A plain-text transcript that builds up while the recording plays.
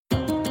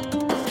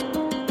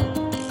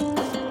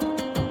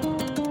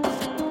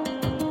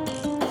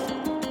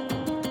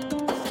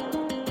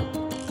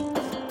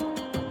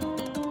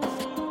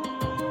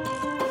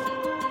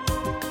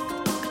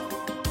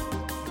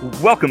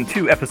Welcome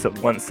to episode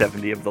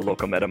 170 of the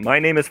Local Meta. My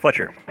name is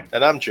Fletcher.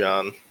 And I'm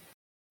John.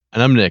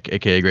 And I'm Nick,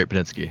 aka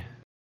GreatPadinski.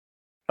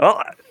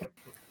 Well,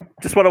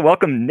 just want to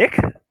welcome Nick,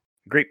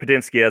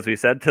 GreatPadinski, as we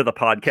said, to the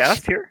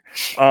podcast here.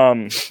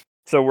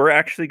 So we're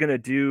actually going to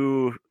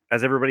do,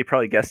 as everybody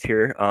probably guessed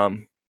here,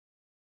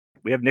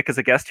 we have Nick as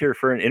a guest here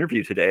for an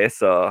interview today.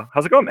 So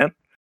how's it going, man?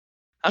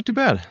 Not too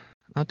bad.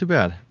 Not too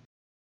bad.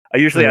 I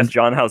usually ask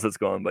John how's it's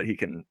going, but he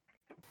can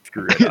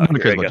screw it up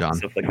here, I guess, and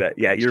stuff like that.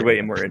 Yeah, you're way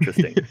more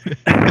interesting.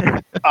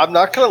 I'm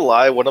not gonna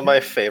lie. One of my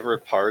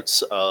favorite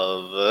parts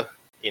of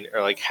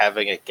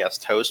having a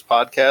guest host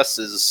podcast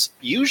is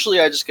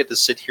usually I just get to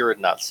sit here and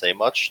not say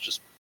much,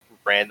 just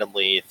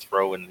randomly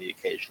throw in the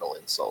occasional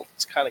insult.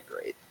 It's kind of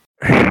great.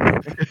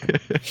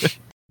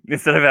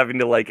 Instead of having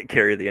to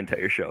carry the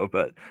entire show,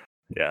 but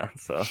yeah.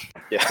 So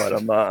yeah.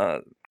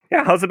 But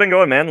yeah, how's it been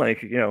going, man?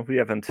 We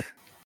haven't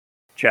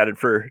chatted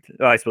for.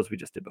 I suppose we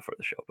just did before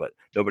the show, but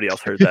nobody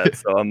else heard that.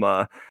 So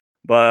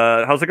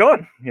but how's it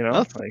going?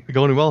 It's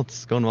going well.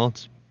 It's going well.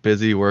 It's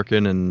busy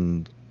working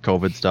and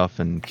COVID stuff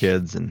and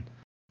kids and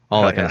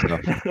all that kind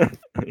of stuff.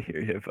 I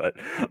hear you, but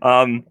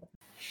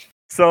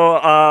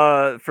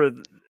so for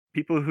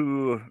people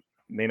who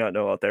may not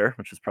know out there,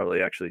 which is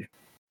probably actually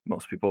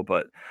most people,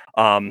 but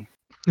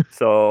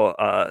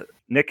so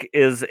Nick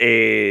is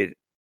a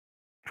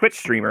Twitch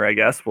streamer, I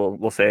guess.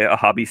 We'll say a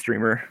hobby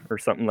streamer or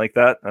something like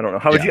that. I don't know.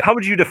 How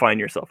would you define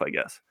yourself, I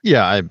guess?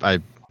 Yeah, I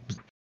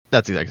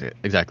that's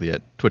exactly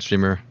it. Twitch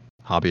streamer,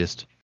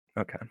 hobbyist.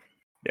 Okay.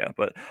 Yeah,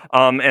 but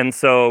and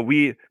so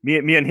me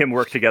and him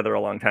worked together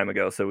a long time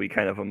ago, so we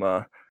kind of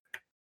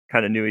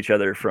knew each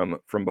other from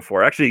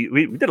before. Actually,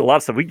 we did a lot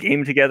of stuff. We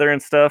gamed together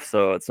and stuff,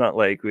 so it's not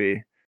like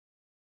we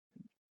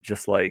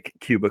just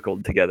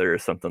cubicled together or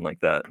something like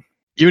that.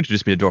 You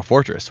introduced me to Dwarf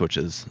Fortress, which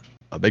is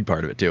a big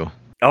part of it too.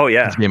 Oh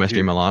yeah, it's a game I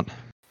stream a lot.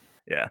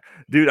 Yeah,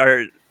 dude,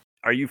 are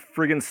you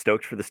friggin'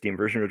 stoked for the Steam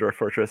version of Dwarf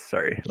Fortress?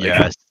 Sorry.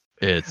 Yes,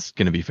 it's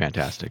gonna be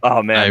fantastic.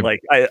 Oh man,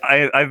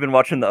 I've been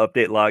watching the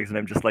update logs and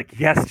I'm just like,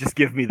 yes, just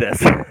give me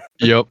this.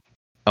 Yep.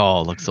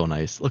 Oh, it looks so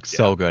nice. Looks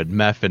so good.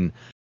 Meph and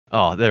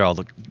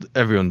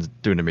everyone's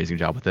doing an amazing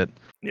job with it.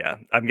 Yeah,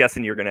 I'm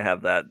guessing you're gonna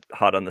have that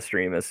hot on the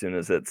stream as soon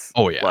as it's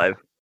live.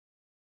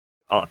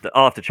 I'll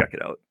have to check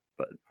it out,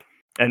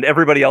 and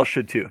everybody else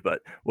should too.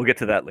 But we'll get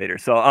to that later.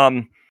 So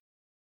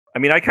I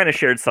mean, I kind of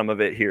shared some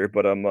of it here,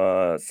 but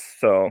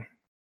so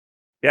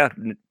yeah.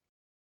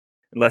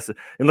 Unless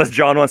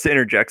John wants to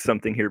interject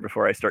something here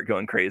before I start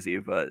going crazy,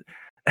 but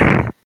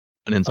an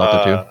insult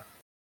or two.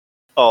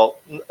 Oh,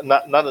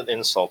 not an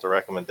insult, a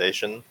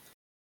recommendation.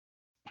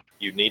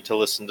 You need to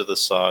listen to the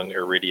song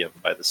 "Iridium"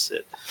 by the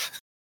Cid.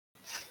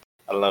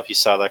 I don't know if you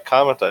saw that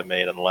comment I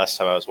made on the last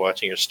time I was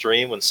watching your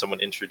stream when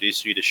someone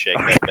introduced you to Shake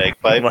That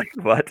Bagpipe. I'm like,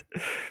 what?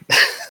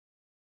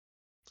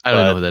 I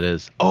don't know who that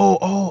is.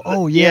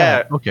 Oh,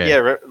 yeah. Okay.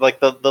 Yeah, like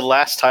the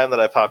last time that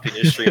I popped in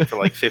your stream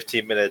for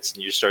 15 minutes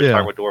and you started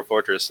talking about Dwarf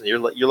Fortress and you're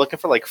looking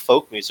for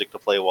folk music to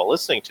play while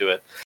listening to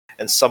it,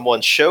 and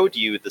someone showed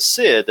you the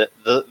Cid,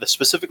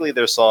 specifically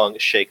their song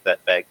 "Shake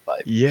That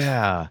Bagpipe."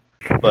 Yeah,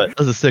 but that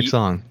was a sick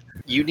song.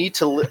 You need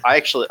to. I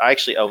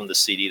actually own the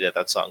CD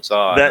that song's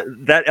on.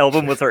 That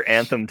album was our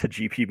anthem to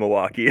GP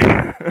Milwaukee.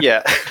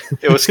 Yeah,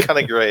 it was kind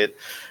of great.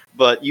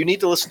 But you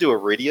need to listen to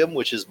 "Iridium,"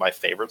 which is my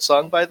favorite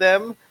song by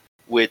them.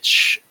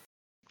 Which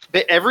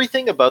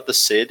everything about the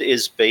Cid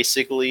is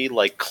basically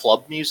like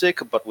club music,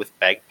 but with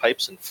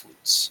bagpipes and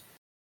flutes.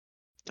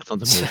 That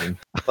sounds amazing.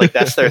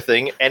 That's their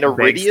thing. And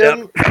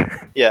Iridium,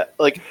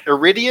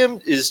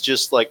 Iridium is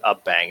just a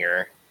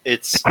banger.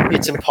 It's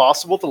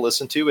impossible to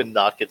listen to and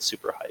not get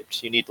super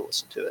hyped. You need to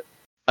listen to it.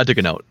 I took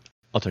a note.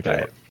 I'll take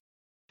that out.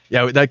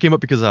 Yeah, that came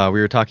up because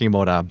we were talking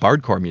about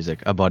bardcore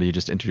music. A buddy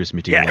just introduced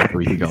me to a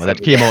week ago.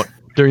 That came out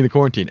during the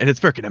quarantine, and it's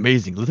freaking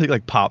amazing. Let's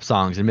take pop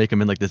songs and make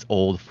them in this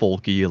old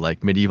folky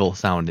medieval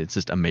sound. It's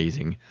just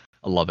amazing.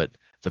 I love it.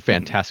 It's a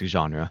fantastic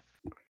genre.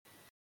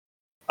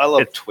 I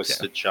love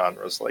twisted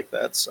genres like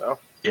that. So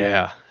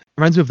yeah,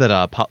 reminds me of that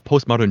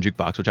postmodern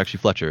jukebox, which actually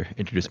Fletcher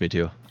introduced me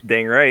to.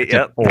 Dang right.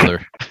 Except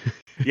older.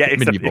 Yeah,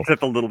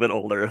 except a little bit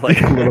older. A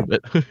little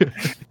bit.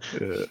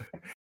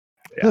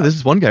 No, this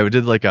is one guy who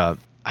did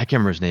I can't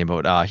remember his name,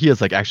 but he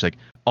has actually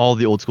all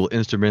the old school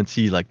instruments.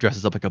 He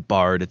dresses up like a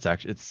bard. It's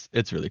actually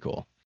it's really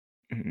cool.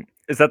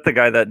 Is that the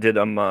guy that did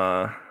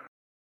what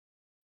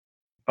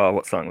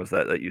song was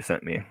that you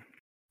sent me?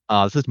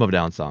 This is Move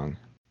Down song.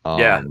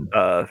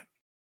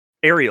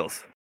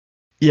 Aerials.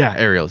 Yeah,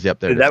 Aerials. Yep,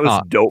 there. That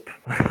was dope.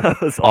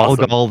 That was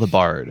awesome. Algal the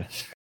Bard.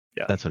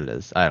 Yeah, that's what it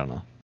is. I don't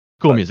know.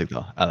 Cool music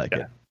though. I like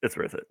it. It's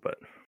worth it, but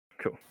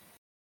cool.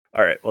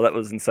 All right. Well, that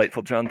was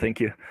insightful, John. Thank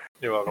you.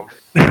 You're welcome.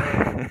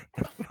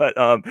 But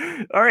all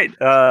right.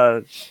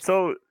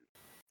 So,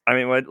 I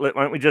mean, why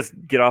don't we just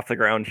get off the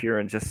ground here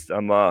and just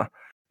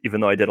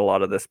even though I did a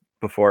lot of this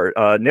before,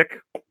 Nick,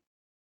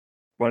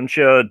 why don't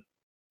you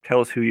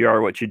tell us who you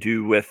are, what you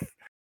do with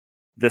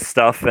this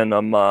stuff, and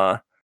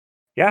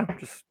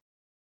just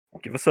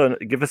give us an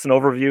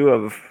overview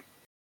of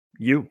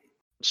you.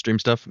 Stream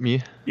stuff,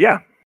 me. Yeah.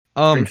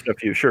 Stream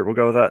stuff, you. Sure, we'll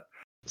go with that.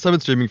 So I've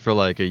been streaming for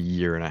like a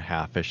year and a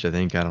half-ish, I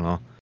think. I don't know.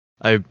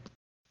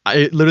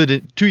 I literally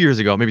did 2 years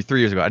ago, maybe 3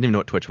 years ago. I didn't even know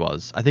what Twitch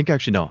was. I think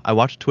actually no. I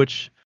watched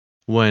Twitch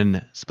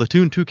when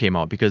Splatoon 2 came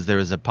out because there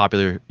was a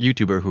popular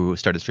YouTuber who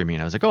started streaming,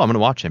 and I was like, oh, I'm gonna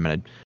watch him,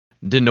 and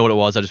I didn't know what it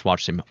was. I just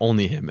watched him,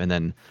 only him. And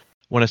then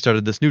when I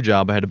started this new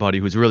job, I had a buddy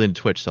who was really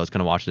into Twitch, so I was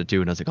kind of watching it too,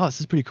 and I was like, oh, this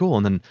is pretty cool.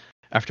 And then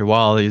after a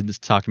while, he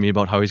just talked to me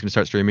about how he's gonna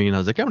start streaming, and I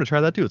was like, yeah, I'm gonna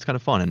try that too. It's kind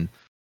of fun, and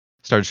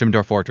started streaming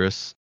Dwarf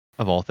Fortress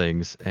of all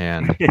things,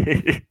 and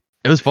it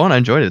was fun. I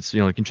enjoyed it. It's,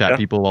 you can chat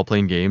people while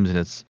playing games, and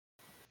it's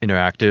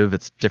interactive.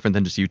 It's different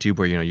than just YouTube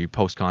where you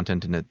post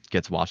content and it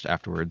gets watched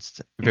afterwards.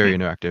 It's very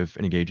interactive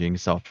and engaging.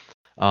 So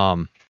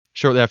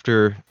shortly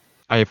after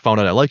I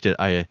found out I liked it,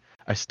 I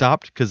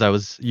stopped because I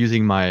was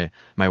using my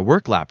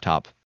work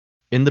laptop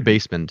in the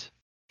basement.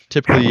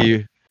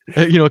 Typically,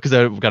 because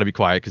I've got to be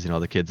quiet because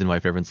the kids and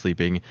wife, everyone's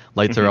sleeping.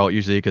 Lights are out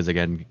usually because,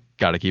 again,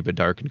 got to keep it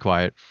dark and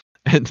quiet.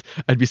 And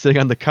I'd be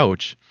sitting on the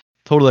couch,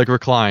 totally like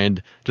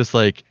reclined, just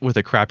like with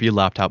a crappy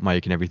laptop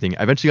mic and everything.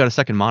 I eventually got a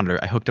second monitor.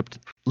 I hooked up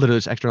literally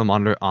this external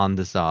monitor on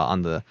this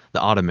on the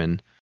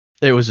ottoman.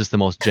 It was just the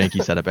most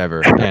janky setup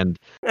ever, and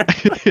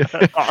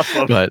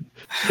awesome. But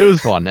it was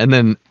fun. And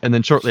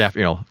then shortly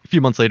after, a few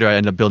months later, I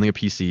ended up building a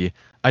PC.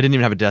 I didn't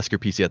even have a desk or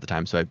PC at the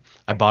time, so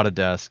I bought a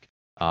desk,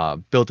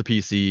 built a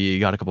PC,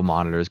 got a couple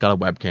monitors, got a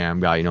webcam,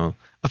 got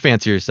a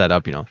fancier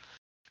setup,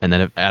 and then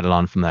I've added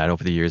on from that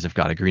over the years. I've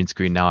got a green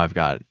screen now. I've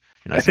got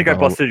I think I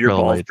busted your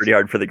balls pretty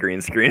hard for the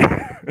green screen.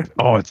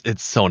 Oh,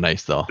 it's so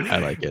nice though. I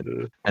like it.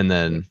 And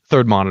then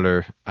third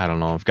monitor, I don't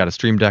know. I've got a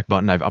Stream Deck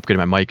button. I've upgraded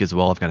my mic as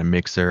well. I've got a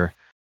mixer.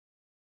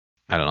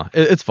 I don't know.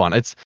 It's fun.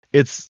 It's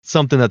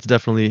something that's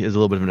definitely is a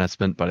little bit of an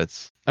investment, but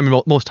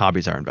most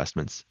hobbies are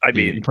investments. I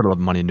mean, you put a lot of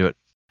money into it.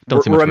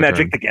 We're a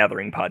Magic the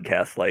Gathering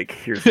podcast. Like,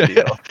 here's the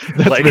deal.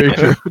 That's very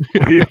true.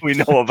 we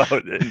know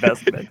about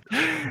investment.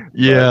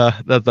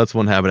 Yeah, that's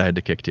one habit I had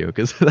to kick to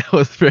because that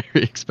was very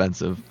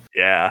expensive.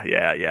 Yeah,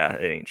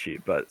 it ain't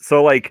cheap. But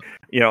so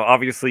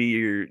obviously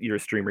you're a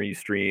streamer. You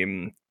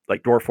stream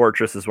like Dwarf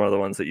Fortress is one of the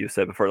ones that you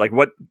said before. Like,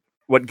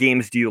 what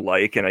games do you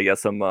like? And I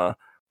guess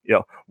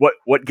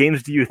what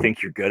games do you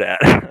think you're good at?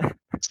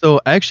 So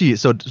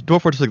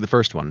Dwarf Fortress is like the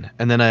first one,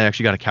 and then I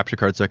actually got a capture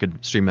card so I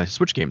could stream my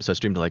Switch games. So I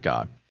streamed like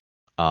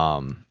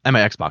and my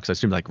Xbox. I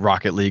streamed like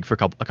Rocket League for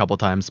a couple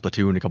times,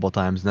 Splatoon a couple of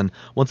times, and then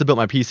once I built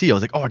my PC, I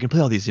was like, oh, I can play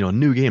all these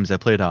new games. I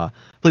played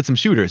some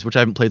shooters, which I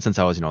haven't played since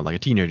I was like a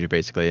teenager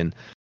basically, and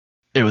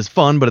it was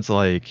fun, but it's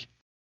like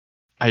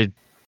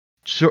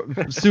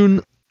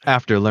soon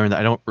after learned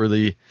that I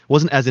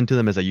wasn't as into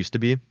them as I used to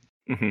be.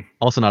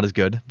 Also not as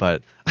good,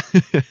 but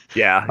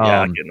yeah,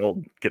 getting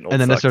old.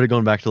 And then I started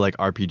going back to like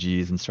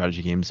RPGs and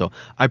strategy games. So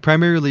I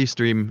primarily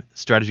stream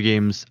strategy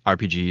games,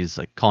 RPGs,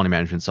 like colony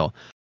management. So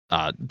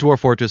Dwarf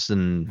Fortress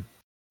and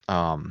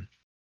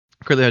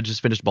currently I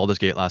just finished Baldur's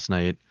Gate last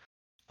night.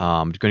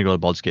 Going to go to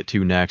Baldur's Gate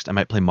 2 next. I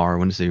might play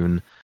Morrowind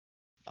soon.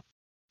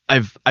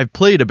 I've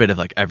played a bit of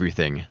like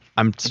everything.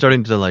 I'm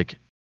starting to like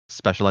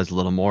specialize a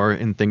little more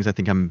in things I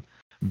think I'm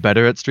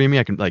better at streaming.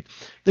 I can like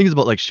things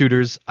about like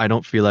shooters. I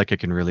don't feel like I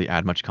can really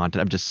add much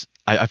content.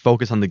 I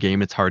focus on the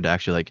game. It's hard to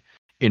actually like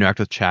interact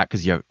with chat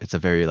because it's a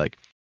very like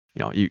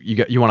you want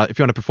to, if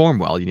you want to perform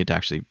well, you need to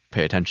actually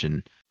pay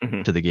attention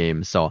to the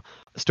game. So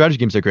strategy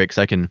games are great because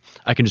I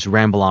can just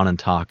ramble on and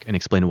talk and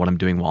explain what I'm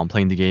doing while I'm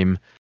playing the game.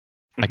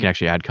 I can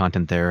actually add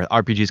content there.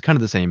 RPG is kind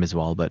of the same as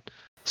well, but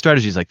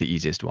strategy is like the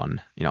easiest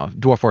one.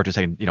 Dwarf Fortress,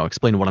 I can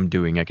explain what I'm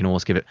doing. I can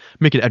almost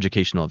make it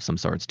educational of some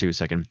sorts too.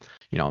 So I can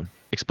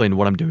explain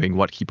what I'm doing,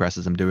 what key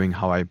presses I'm doing,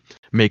 how I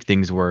make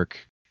things work,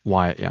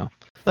 why,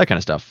 that kind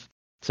of stuff.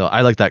 So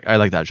I like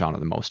that genre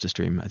the most to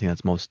stream. I think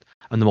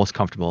I'm the most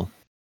comfortable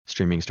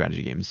streaming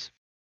strategy games.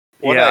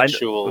 One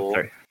actual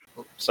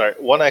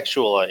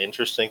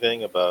interesting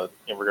thing about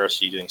in regards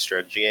to you doing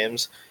strategy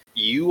games,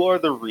 you are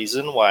the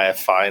reason why I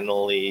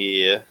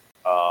finally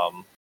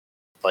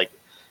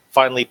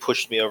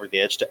pushed me over the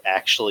edge to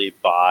actually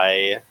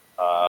buy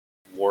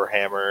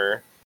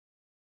Warhammer,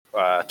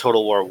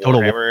 Total War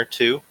Warhammer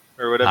 2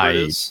 or whatever it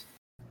is.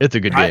 It's a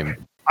good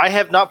game. I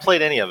have not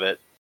played any of it.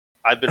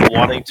 I've been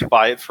wanting to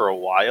buy it for a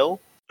while,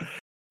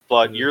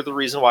 but you're the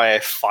reason why I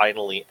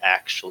finally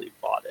actually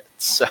bought it.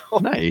 So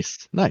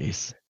nice.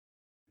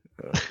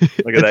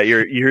 Look at that!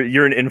 You're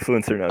an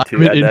influencer now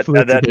too. Add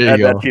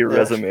that to your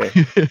resume.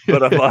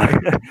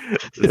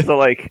 But so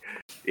like,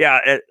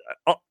 yeah,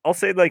 I'll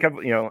say like I'm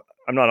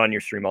not on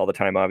your stream all the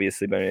time,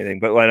 obviously, but anything.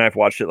 But when I've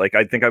watched it, like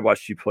I think I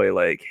watched you play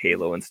like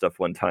Halo and stuff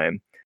one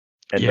time,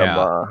 and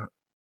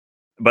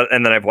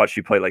and then I've watched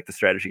you play like the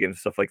strategy games and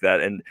stuff like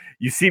that, and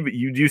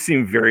you do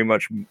seem very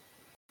much.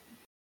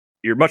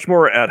 You're much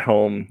more at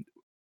home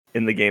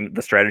in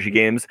the strategy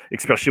games,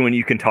 especially when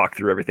you can talk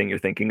through everything you're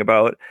thinking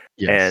about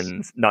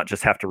and not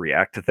just have to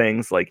react to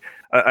things. Like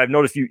I've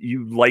noticed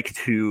you like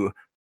to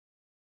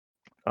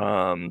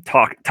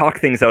talk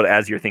things out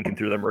as you're thinking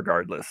through them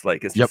regardless.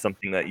 Like it's just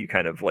something that you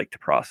kind of like to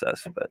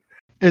process, but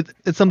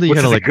it's something you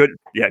kind of like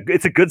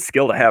it's a good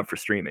skill to have for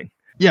streaming.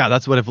 Yeah,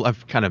 that's what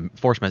I've kind of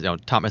forced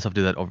myself, taught myself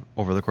to do that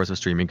over the course of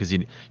streaming, because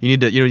you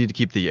need to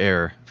keep the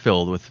air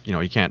filled with,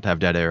 you can't have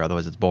dead air,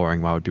 otherwise it's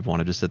boring. Why would people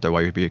want to just sit there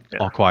while you'd be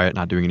all quiet,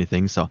 not doing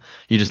anything? So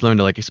you just learn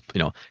to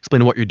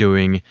explain what you're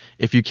doing.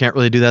 If you can't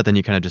really do that, then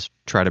you kind of just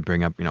try to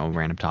bring up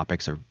random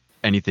topics or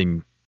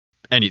anything,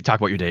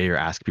 talk about your day or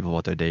ask people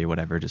about their day,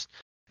 whatever, just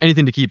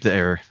anything to keep the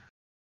air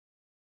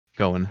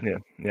going.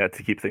 Yeah,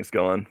 to keep things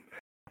going.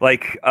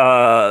 Like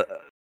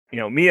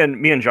me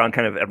and John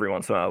kind of every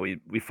once in a while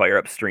we fire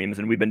up streams,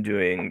 and we've been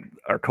doing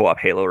our co-op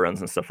Halo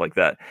runs and stuff like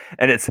that.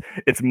 And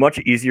it's much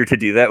easier to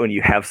do that when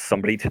you have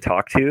somebody to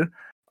talk to.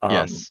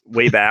 Yes.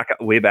 Way back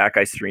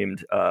I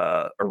streamed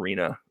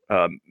Arena,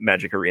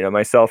 Magic Arena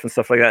myself and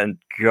stuff like that. And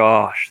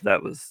gosh,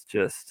 that was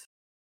just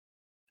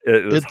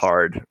it's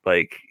hard.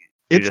 Like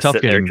it's just tough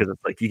sit there because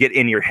it's like you get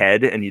in your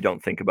head and you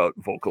don't think about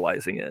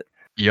vocalizing it.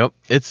 Yep,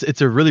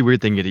 it's a really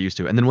weird thing to get used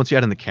to. And then once you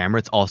add in the camera,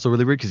 it's also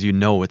really weird because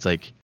it's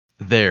like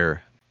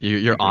there.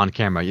 You're on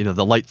camera.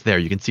 The light's there.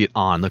 You can see it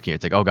on. Looking at it.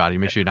 It's like, oh god, you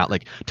make sure you're not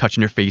like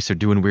touching your face or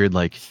doing weird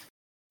like.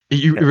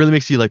 It really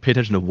makes you like pay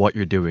attention to what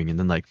you're doing, and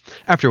then like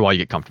after a while you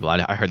get comfortable.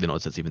 I hardly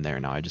notice it's even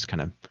there now. I just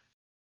kind of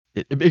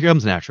it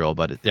becomes natural,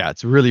 but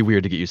it's really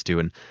weird to get used to.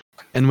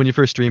 And when you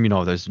first stream,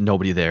 there's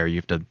nobody there. You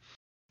have to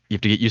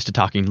get used to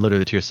talking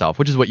literally to yourself,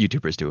 which is what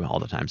YouTubers do all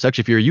the time. So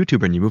actually, if you're a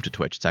YouTuber and you move to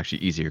Twitch, it's actually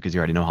easier because you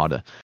already know how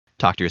to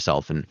talk to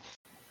yourself. And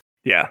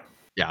yeah,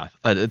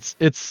 it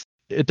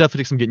definitely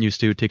takes some getting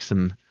used to. It takes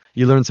some.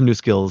 You learn some new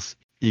skills.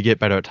 You get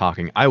better at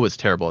talking. I was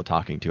terrible at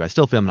talking too. I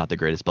still feel I'm not the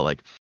greatest, but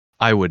like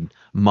I would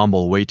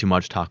mumble way too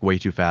much, talk way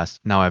too fast.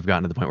 Now I've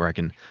gotten to the point where I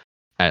can.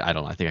 I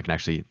don't know. I think I can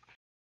actually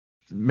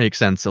make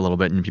sense a little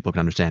bit and people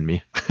can understand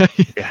me.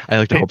 I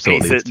like to hope so.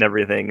 Pace it and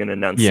everything and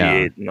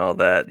enunciate and all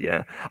that.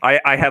 Yeah.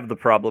 I have the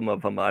problem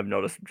of I've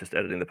noticed just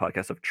editing the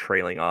podcast of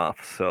trailing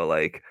off. So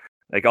like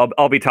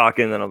I'll be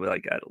talking and then I'll be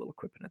like add a little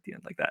quip in at the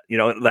end like that.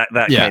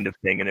 That kind of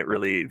thing, and it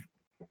really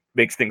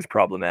makes things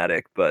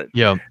problematic. But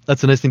yeah, that's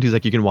the nice thing too, is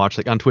like you can watch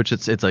like on Twitch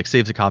it's like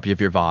saves a copy of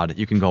your VOD.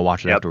 You can go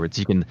watch it afterwards.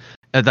 You can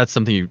that's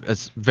something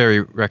that's very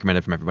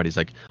recommended from everybody. Is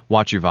like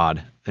watch your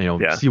VOD.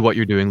 See what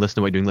you're doing, listen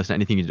to what you're doing, listen to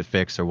anything you need to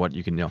fix or what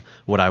you can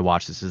what I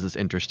watched. This is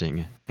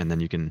interesting, and then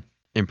you can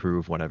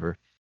improve whatever.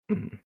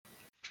 Mm-hmm.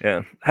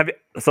 Yeah.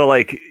 So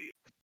like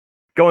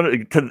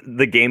going to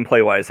the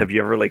gameplay wise, have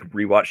you ever like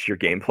rewatched your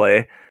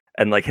gameplay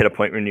and like hit a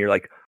point when you're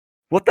like,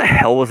 what the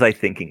hell was I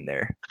thinking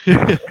there?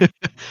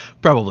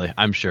 Probably,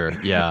 I'm sure.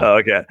 Yeah. Oh,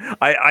 okay.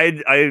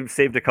 I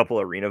saved a couple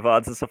arena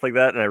VODs and stuff like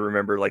that, and I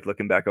remember like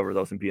looking back over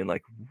those and being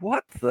like,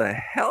 what the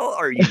hell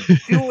are you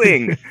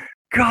doing?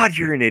 God,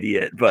 you're an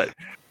idiot. But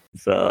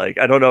so like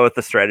I don't know with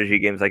the strategy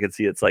games, I could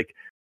see it's like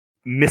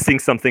missing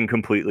something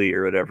completely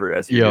or whatever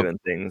as you're doing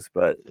things,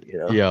 but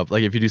yeah,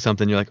 like if you do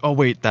something you're like, oh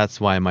wait,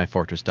 that's why my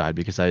fortress died,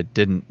 because I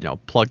didn't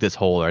plug this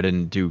hole or I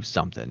didn't do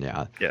something.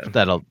 Yeah,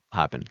 that'll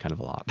happen kind of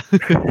a lot.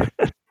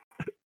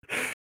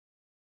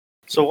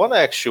 So one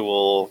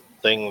actual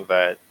thing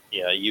that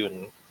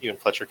you and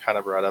Fletcher kind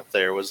of brought up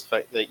there was the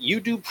fact that you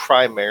do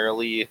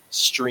primarily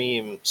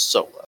stream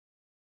solo.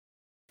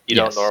 You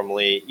don't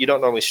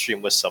normally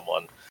stream with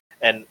someone.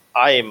 And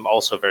I am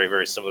also very,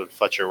 very similar to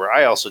Fletcher, where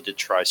I also did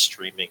try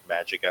streaming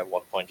Magic at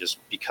one point just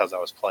because I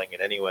was playing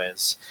it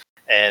anyways.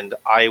 And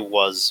I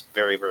was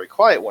very, very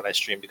quiet when I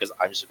stream because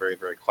I'm just very,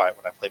 very quiet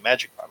when I play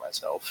Magic by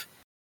myself.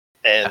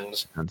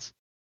 And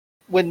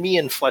when me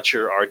and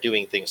Fletcher are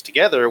doing things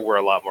together, we're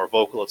a lot more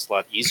vocal. It's a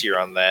lot easier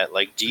on that.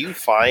 Like, do you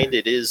find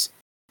it is,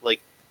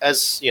 like,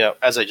 as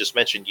I just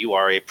mentioned, you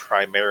are a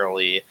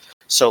primarily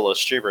solo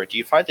streamer. Do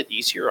you find it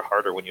easier or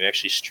harder when you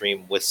actually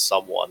stream with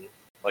someone?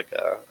 Like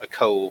a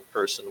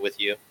co-person with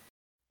you?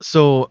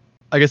 So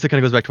I guess it kind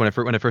of goes back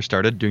to when I first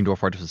started doing Dwarf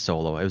Fortress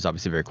solo. It was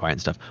obviously very quiet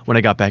and stuff. When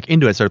I got back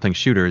into it, I started playing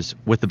shooters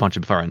with a bunch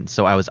of friends.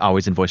 So I was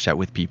always in voice chat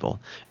with people.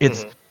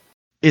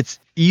 It's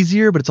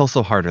easier, but it's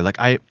also harder. Like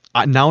I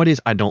nowadays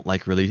I don't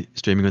like really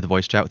streaming with a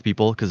voice chat with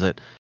people because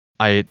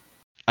I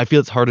feel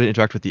it's harder to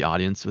interact with the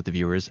audience, with the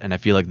viewers, and I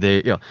feel like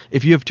they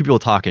if you have two people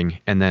talking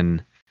and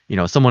then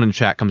someone in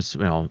chat comes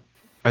I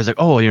was like,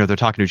 oh, they're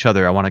talking to each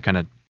other. I want to kind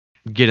of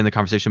get in the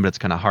conversation, but it's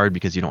kind of hard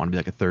because you don't want to be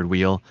like a third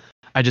wheel.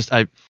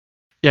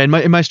 In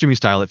my streaming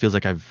style, it feels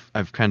like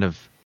I've kind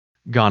of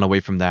gone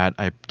away from that.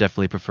 I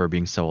definitely prefer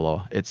being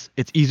solo. It's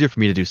easier for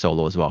me to do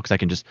solo as well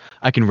because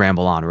I can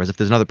ramble on. Whereas if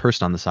there's another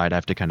person on the side, I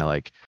have to kind of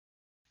like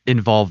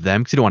involve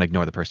them because you don't want to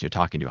ignore the person you're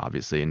talking to,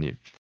 obviously. And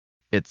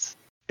it's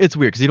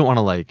weird because you don't want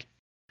to like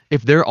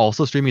if they're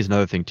also streaming is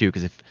another thing too.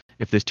 Because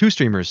if there's two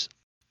streamers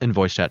in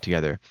voice chat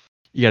together,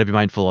 you got to be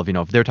mindful of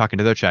if they're talking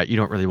to their chat, you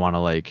don't really want to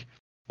like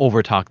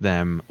overtalk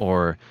them,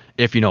 or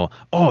if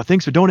oh,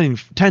 thanks for donating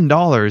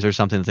 $10 or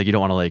something. It's like you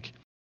don't want to like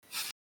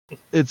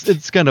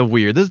it's kind of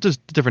weird. There's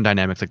just different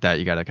dynamics like that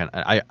you gotta kind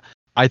of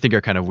I think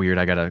are kind of weird.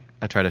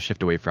 I try to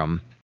shift away from.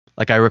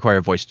 Like I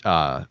require voice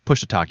push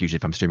to talk usually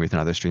if I'm streaming with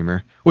another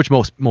streamer, which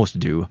most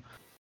do.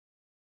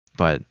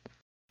 But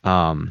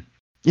I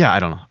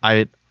don't know.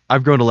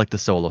 I've grown to like the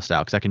solo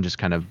style because I can just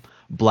kind of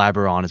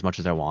blabber on as much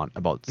as I want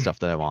about stuff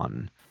that I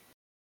want.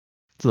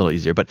 It's a little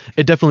easier, but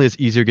it definitely is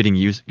easier getting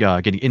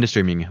into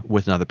streaming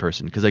with another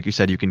person because, like you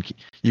said, you can.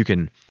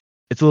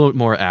 It's a little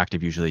more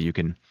active usually. You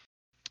can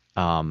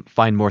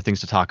find more things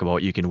to talk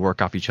about. You can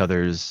work off each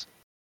other's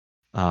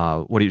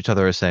what each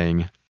other are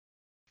saying.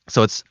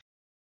 So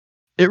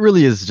it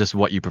really is just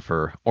what you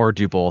prefer, or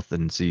do both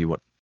and see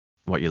what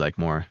you like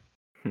more.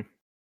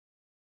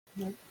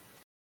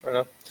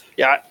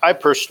 Yeah, I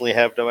personally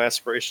have no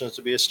aspirations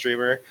to be a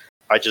streamer.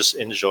 I just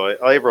enjoy.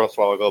 Every once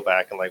in a while, I'll go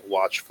back and like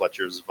watch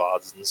Fletcher's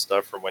VODs and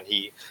stuff from when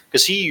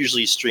because he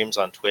usually streams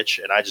on Twitch,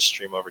 and I just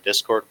stream over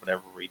Discord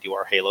whenever we do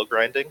our Halo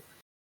grinding.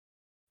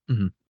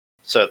 Mm-hmm.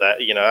 So that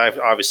I've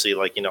obviously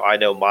I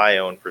know my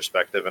own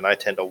perspective, and I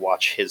tend to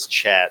watch his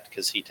chat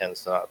because he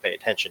tends to not pay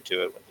attention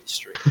to it when he's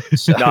streaming.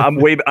 So. No,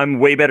 I'm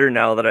way better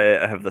now that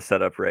I have the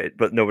setup right,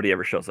 but nobody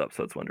ever shows up,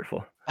 so it's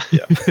wonderful.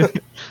 Yeah.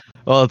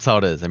 Well, that's how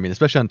it is. I mean,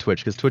 especially on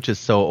Twitch, because Twitch is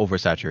so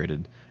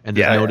oversaturated, and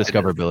there's no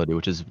discoverability,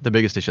 which is the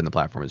biggest issue on the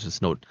platform. Is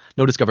just no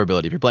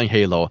discoverability. If you're playing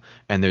Halo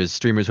and there's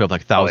streamers who have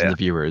like thousands of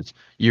viewers,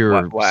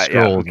 you're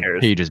scrolled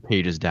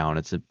pages down.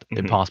 It's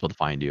impossible to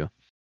find you.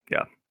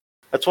 Yeah.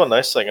 That's one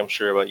nice thing I'm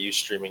sure about you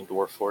streaming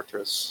Dwarf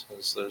Fortress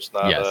is there's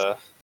not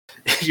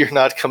you're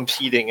not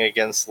competing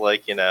against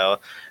the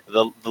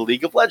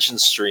League of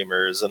Legends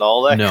streamers and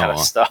all that kind of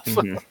stuff.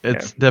 Mm-hmm.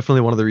 It's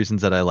definitely one of the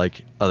reasons that I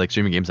like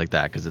streaming games like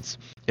that because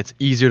it's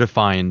easier to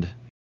find,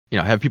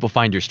 have people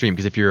find your stream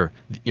because if you're,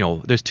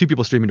 there's two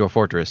people streaming Dwarf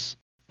Fortress,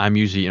 I'm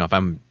usually, if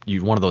I'm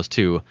one of those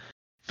two,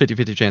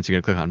 50-50 chance you're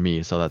gonna click on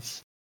me, so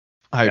that's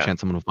a higher chance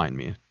someone will find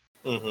me.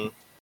 Mm-hmm.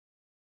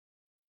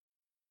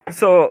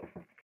 So.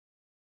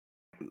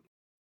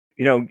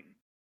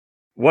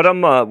 What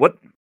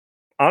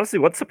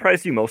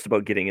surprised you most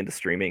about getting into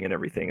streaming and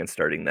everything and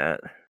starting that?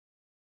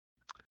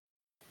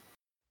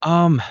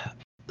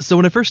 So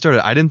when I first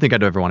started, I didn't think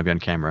I'd ever want to be on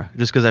camera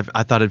just because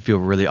I thought it'd feel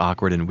really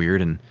awkward and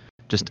weird, and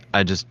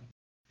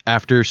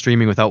after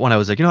streaming without one, I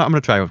was like, I'm gonna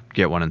try to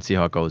get one and see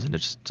how it goes, and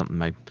it's just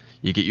something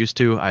you get used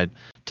to.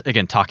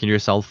 Again, talking to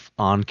yourself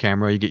on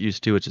camera, you get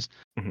used to. It's just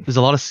there's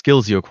a lot of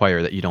skills you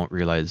acquire that you don't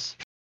realize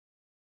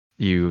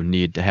you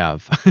need to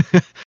have.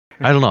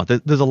 I don't know.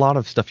 There's a lot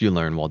of stuff you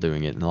learn while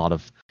doing it, and a lot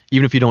of,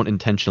 even if you don't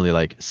intentionally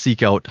like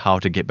seek out how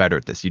to get better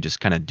at this, you just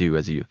kind of do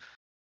as you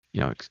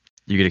get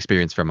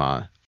experience from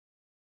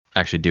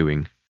actually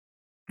doing.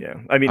 Yeah,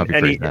 I mean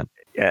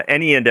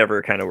any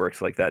endeavor kind of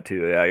works like that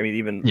too. Yeah, I mean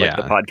even like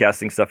the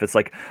podcasting stuff. It's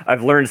like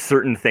I've learned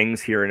certain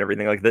things here and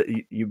everything. Like that,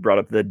 you brought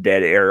up the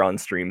dead air on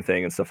stream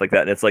thing and stuff like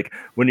that. And it's like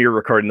when you're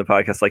recording the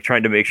podcast, like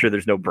trying to make sure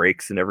there's no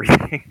breaks and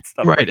everything. And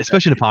stuff right, like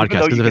especially that. the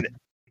podcast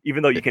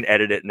Even though you can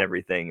edit it and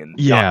everything and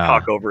not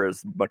talk over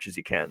as much as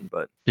you can,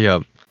 but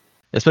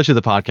especially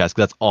the podcast, 'cause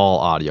that's all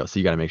audio, so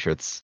you got to make sure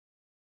it's,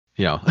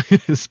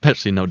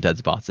 especially no dead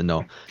spots and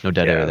no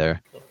dead air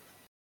there.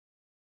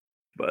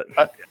 But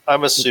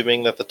I'm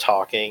assuming that the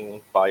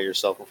talking by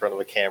yourself in front of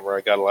a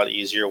camera got a lot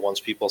easier once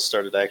people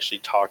started actually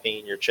talking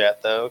in your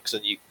chat, though, because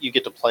you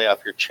get to play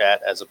off your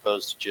chat as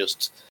opposed to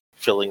just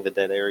filling the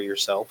dead air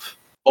yourself.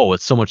 Oh,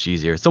 it's so much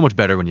easier. It's so much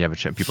better when you have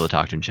people to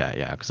talk to in chat.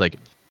 Yeah, because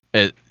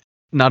it.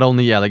 Not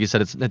only, like you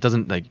said, it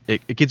doesn't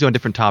it gets you on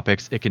different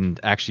topics. It can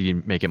actually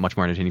make it much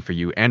more entertaining for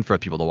you and for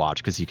people to watch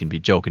because you can be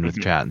joking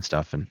with chat and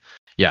stuff. And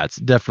it's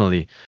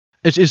definitely,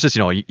 it's just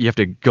you have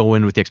to go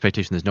in with the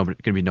expectation there's going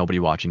to be nobody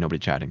watching, nobody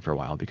chatting for a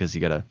while because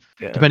you gotta,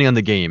 depending on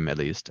the game at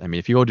least. I mean,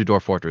 if you go to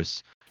Dwarf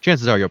Fortress,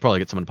 chances are you'll probably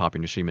get someone pop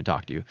in your stream and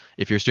talk to you.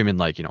 If you're streaming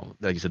like you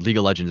said, League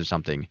of Legends or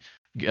something,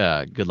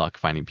 good luck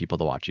finding people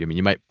to watch you. I mean,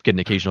 you might get an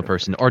occasional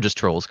person or just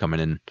trolls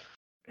coming in,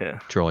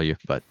 troll you,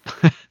 but.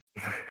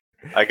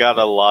 I got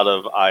a lot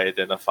of I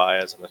identify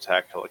as an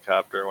attack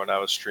helicopter when I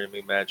was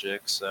streaming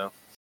Magic, so.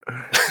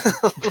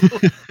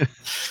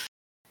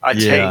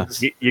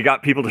 You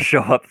got people to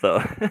show up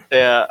though.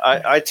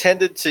 I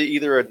tended to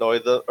either annoy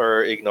them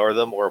or ignore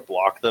them or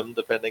block them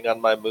depending on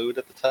my mood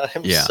at the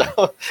time. Yeah.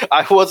 So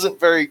I wasn't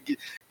very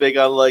big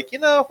on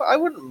I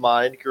wouldn't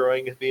mind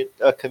growing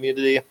a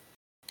community.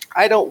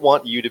 I don't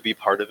want you to be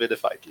part of it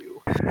if I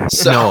do.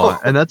 So. No,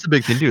 and that's a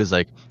big thing too. Is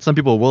like some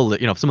people will,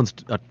 if someone's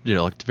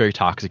like very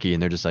toxic-y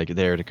and they're just like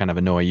there to kind of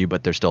annoy you,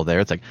 but they're still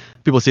there. It's like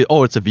people say,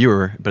 "Oh, it's a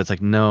viewer," but it's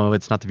like no,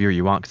 it's not the viewer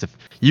you want. Because if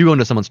you go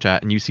into someone's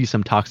chat and you see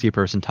some toxic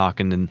person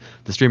talking and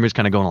the streamer's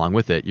kind of going along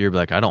with it, you're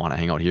like, I don't want to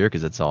hang out here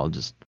because it's all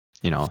just,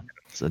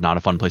 it's not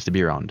a fun place to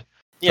be around.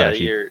 Yeah,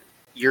 actually,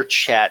 your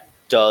chat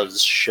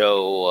does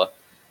show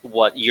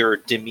what your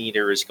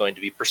demeanor is going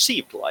to be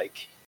perceived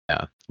like.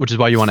 Yeah, which is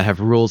why you want to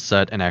have rules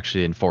set and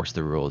actually enforce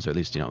the rules, or at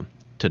least, to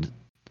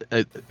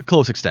a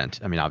close extent.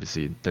 I mean,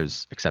 obviously,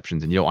 there's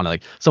exceptions, and you don't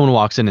want to, someone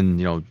walks in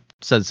and,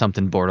 says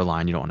something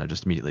borderline, you don't want to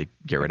just immediately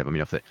get rid of them.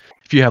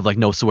 If you have,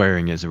 no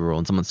swearing as a rule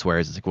and someone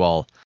swears, it's like,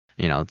 well,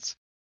 it's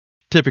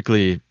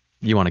typically,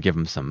 you want to give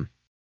them some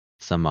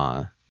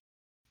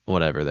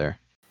whatever there.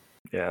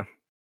 Yeah.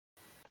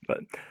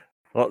 But,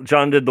 well,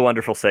 John did the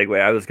wonderful segue.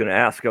 I was going to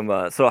ask him,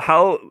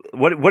 so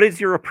what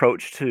is your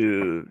approach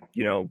to,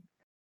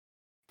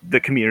 the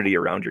community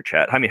around your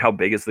chat? I mean, how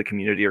big is the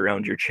community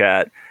around your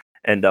chat?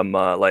 And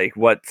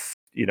what's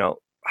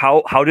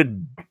how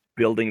did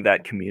building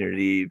that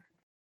community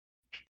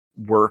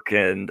work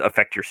and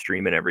affect your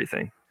stream and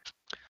everything?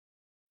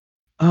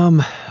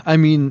 I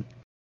mean,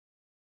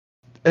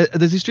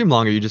 as you stream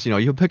longer, you just,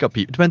 you'll pick up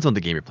people. Depends on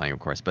the game you're playing, of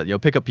course, but you'll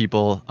pick up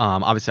people.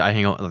 Obviously, I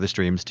hang out on other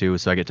streams too,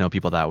 so I get to know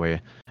people that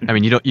way. I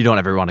mean, you don't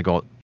ever want to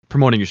go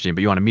promoting your stream,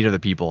 but you want to meet other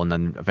people, and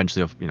then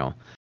eventually,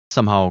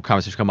 somehow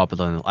conversations come up, and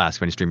then ask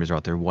if any streamers are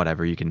out there,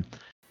 whatever. You can,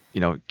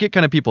 get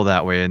kind of people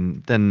that way,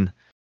 and then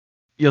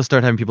you'll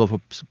start having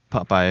people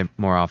pop by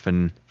more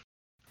often.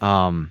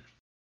 And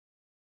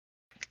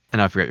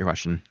I forget your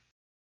question.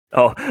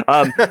 Oh,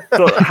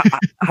 so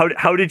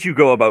how did you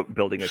go about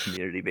building a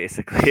community,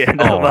 basically? And,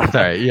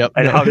 sorry. Yep.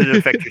 And how did it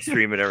affect your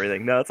stream and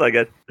everything? No, it's all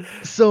good.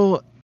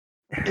 So,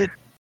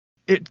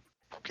 it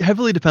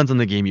heavily depends on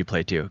the game you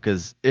play too.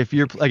 Because if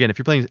you're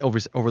playing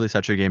overly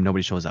saturated game,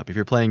 nobody shows up. If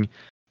you're playing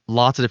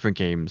lots of different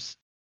games,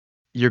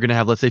 you're gonna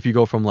have, let's say, if you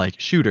go from like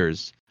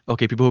shooters,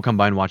 okay, people who come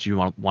by and watch you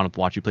want to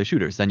watch you play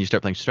shooters. Then you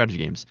start playing strategy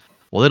games.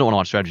 Well, they don't want to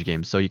watch strategy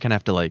games, so you kind of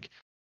have to like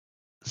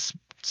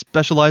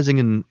specializing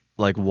in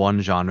like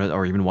one genre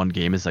or even one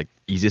game is like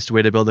easiest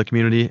way to build a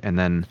community, and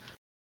then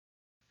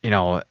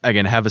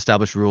again have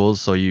established rules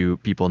so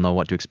people know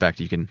what to expect.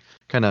 You can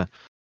kind of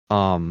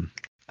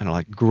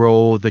like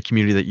grow the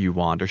community that you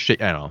want, or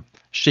shape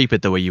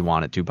it the way you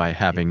want it to by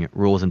having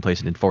rules in place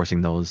and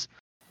enforcing those.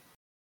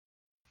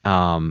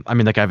 I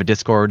mean, like I have a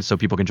Discord so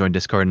people can join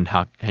Discord and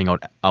hang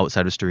out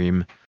outside of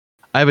stream.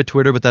 I have a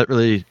Twitter, but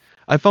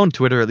I found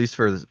Twitter, at least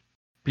for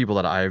people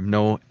that I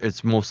know,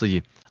 it's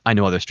mostly I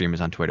know other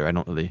streamers on Twitter. I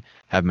don't really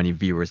have many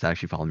viewers that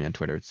actually follow me on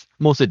Twitter. It's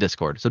mostly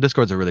Discord. So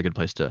Discord's a really good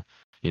place to,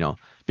 be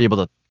able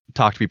to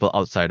talk to people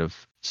outside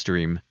of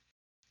stream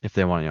if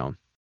they want to,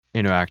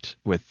 interact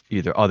with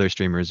either other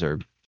streamers or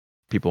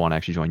people want to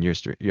actually join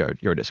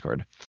your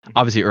Discord.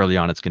 Obviously, early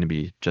on, it's going to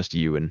be just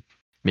you and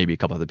maybe a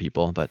couple other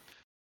people, but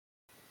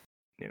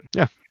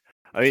yeah.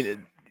 I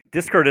mean,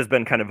 Discord has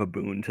been kind of a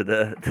boon to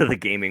the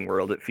gaming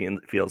world. It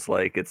feels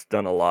like it's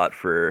done a lot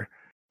for.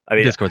 I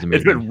mean, Discord's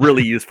amazing. It's been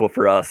really useful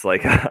for us.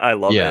 Like, I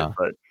love it.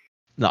 But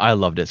no, I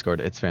love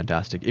Discord. It's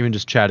fantastic. Even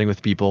just chatting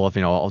with people. If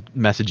I'll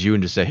message you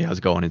and just say, "Hey, how's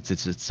it going?"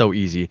 It's so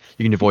easy.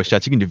 You can do voice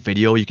chats. You can do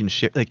video. You can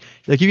share like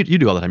you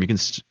do all the time. You can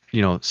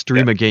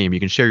stream a game. You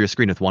can share your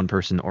screen with one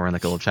person or in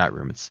like a little chat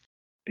room. It's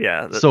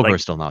so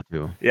versatile now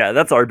too. Yeah,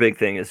 that's our big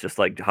thing is just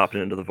like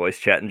hopping into the voice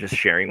chat and just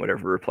sharing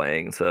whatever we're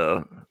playing.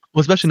 So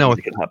especially now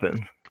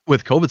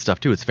with COVID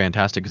stuff too, it's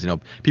fantastic because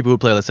people who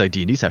play, let's say,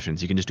 D&D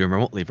sessions, you can just do them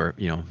remotely for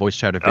voice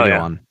chat or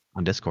video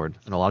on Discord,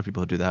 and a lot of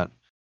people who do that.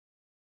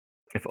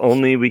 If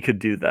only we could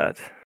do that,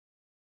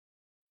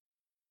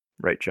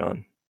 right,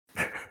 John?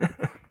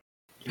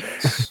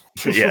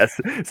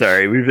 Yes.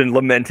 Sorry, we've been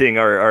lamenting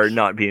our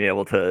not being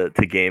able to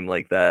game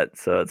like that,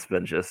 so it's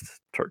been just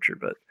torture.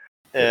 But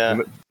yeah,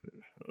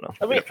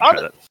 I mean,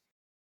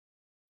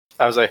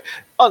 I was like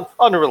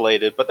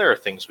unrelated, but there are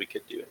things we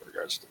could do in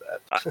regards to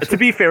that. To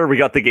be fair, we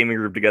got the gaming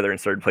group together and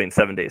started playing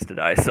 7 Days to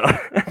Die. So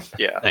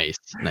yeah,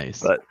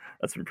 nice. But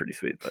that's been pretty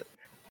sweet. But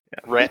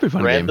yeah,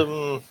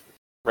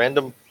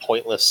 random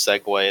pointless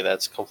segue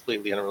that's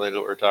completely unrelated to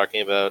what we're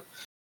talking about.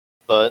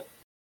 But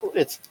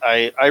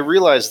I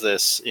realized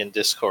this in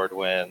Discord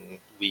when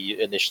we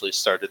initially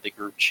started the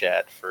group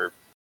chat for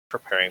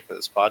preparing for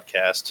this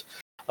podcast,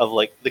 of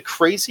like the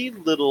crazy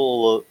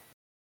little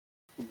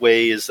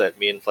ways that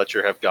me and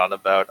Fletcher have gone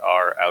about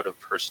our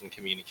out-of-person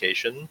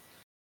communication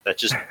that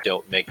just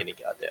don't make any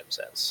goddamn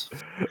sense.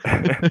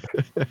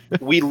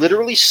 We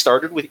literally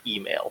started with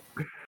email.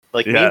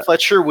 Like, me and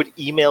Fletcher would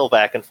email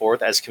back and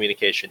forth as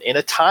communication. In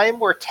a time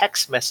where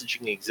text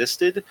messaging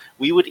existed,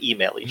 we would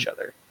email each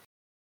other.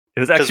 It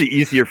was actually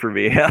easier for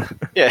me. Yeah,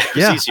 it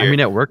was easier. I mean,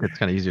 at work, it's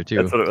kind of easier, too.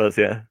 That's what it was,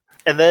 yeah.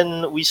 And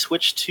then we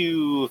switched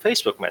to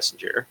Facebook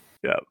Messenger.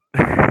 Yeah.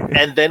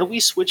 And then we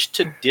switched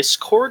to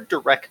Discord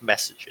direct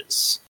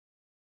messages.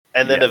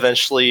 And then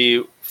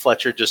eventually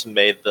Fletcher just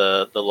made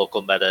the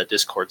local meta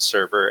Discord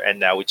server, and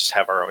now we just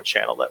have our own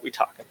channel that we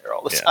talk in there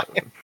all the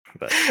time.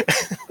 But,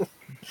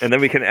 and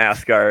then we can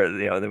ask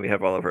then we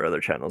have all of our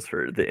other channels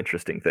for the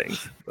interesting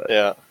things. But,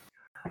 yeah.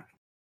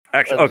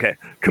 Actually, okay,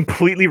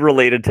 completely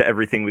related to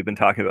everything we've been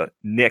talking about.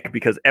 Nick,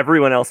 because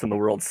everyone else in the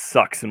world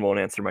sucks and won't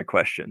answer my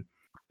question.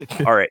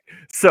 All right,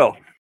 so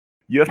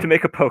you have to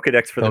make a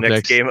Pokedex for the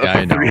next game of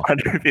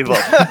 300 people.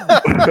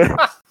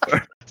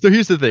 So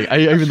here's the thing. I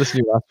even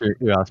listened to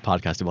your last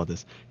podcast about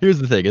this. Here's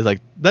the thing: is like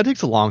that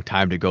takes a long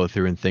time to go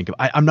through and think of.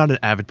 I'm not an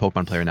avid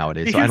Pokemon player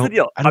nowadays. So here's the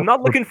deal. I'm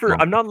not looking for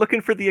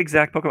the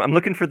exact Pokemon. I'm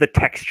looking for the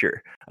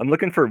texture. I'm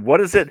looking for what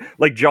is it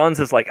like. John's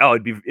is like, oh,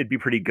 it'd be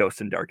pretty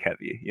ghost and dark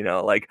heavy.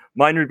 Like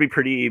mine would be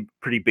pretty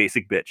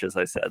basic bitch, as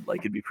I said.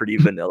 Like it'd be pretty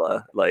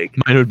vanilla. Like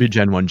mine would be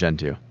Gen 1, Gen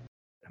 2.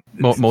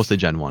 Mostly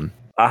Gen 1.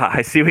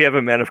 I see we have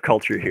a man of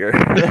culture here.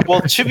 Well,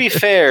 to be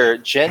fair,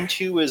 Gen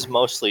 2 is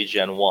mostly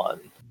Gen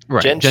 1.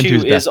 Right. Gen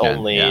 2 is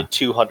only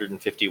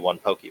 251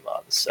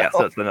 Pokemon. So. Yeah,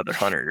 so it's another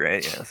 100,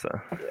 right? Yeah.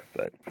 So,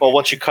 but well,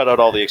 once you cut out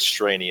all the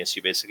extraneous,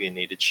 you basically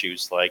need to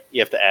choose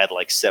you have to add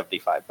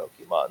 75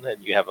 Pokemon,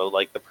 and you have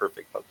the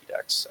perfect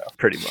Pokédex. So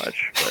pretty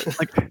much. But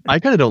like, I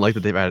kind of don't like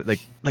that they've added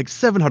like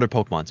 700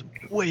 Pokemon's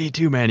way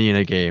too many in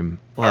a game.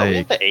 Like, are we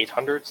at the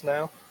 800s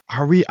now?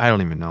 Are we? I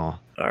don't even know.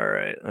 All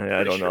right,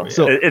 I don't know.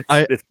 So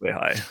it's way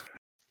high.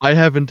 I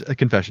haven't a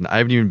confession. I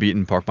haven't even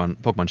beaten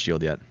Pokemon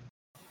Shield yet.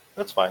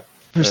 That's fine.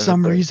 For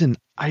some reason,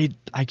 I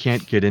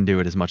can't get into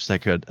it as much as I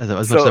could, as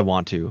much as I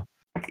want to.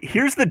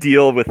 Here's the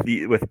deal with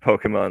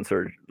Pokemon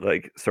Sword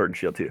and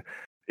Shield 2.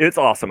 It's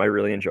awesome. I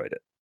really enjoyed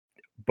it,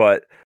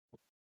 but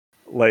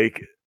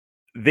like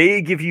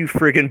they give you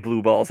friggin'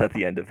 blue balls at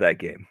the end of that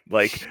game.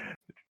 Like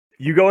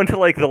you go into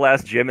like the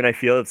last gym, and I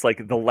feel it's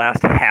like the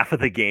last half of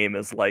the game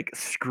is like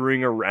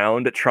screwing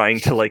around trying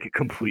to like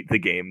complete the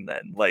game.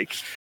 Then like,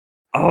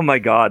 oh my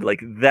god,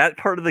 like that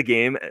part of the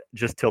game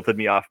just tilted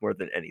me off more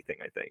than anything,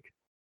 I think.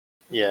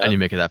 Yeah. I didn't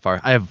make it that far.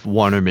 I have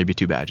 1 or maybe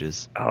 2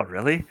 badges. Oh,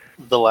 really?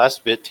 The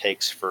last bit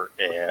takes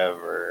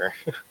forever.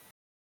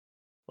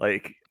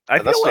 Like, I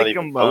feel like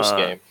post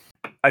game.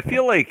 I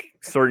feel like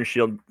Sword and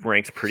Shield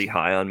ranks pretty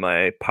high on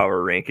my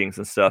power rankings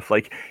and stuff.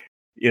 Like,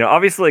 you know,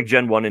 obviously like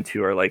Gen 1 and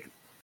 2 are like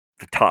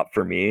the top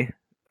for me,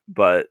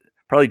 but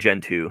probably Gen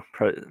 2.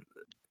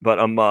 But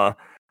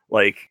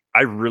like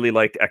I really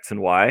liked X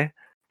and Y.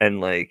 And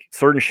like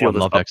Sword and Shield,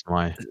 X and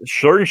Y.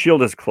 Sword and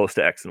Shield is close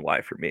to X and Y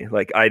for me.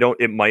 Like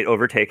it might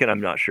overtake it. I'm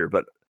not sure,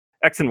 but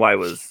X and Y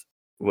was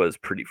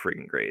pretty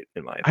freaking great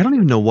in my opinion. I don't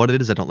even know what it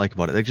is I don't like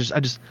about it. Like I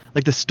just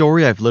like the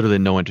story. I've literally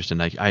no interest in.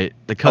 Like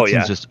the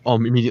cutscenes just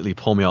immediately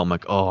pull me out. I'm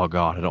like, oh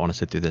god, I don't want to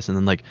sit through this. And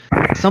then like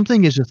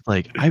something is just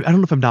like I don't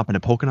know if I'm not in a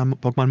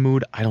Pokemon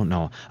mood. I don't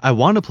know. I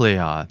want to play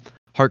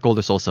Heart Gold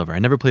or Soul Silver. I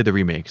never played the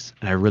remakes,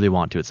 and I really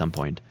want to at some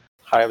point.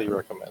 Highly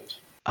recommend.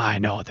 I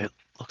know they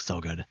look so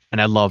good,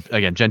 and I love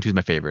again. Gen 2 is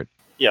my favorite.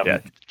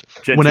 Yeah.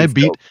 When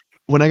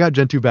I got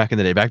Gen 2 back in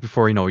the day, back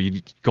before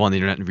you go on the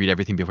internet and read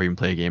everything before you even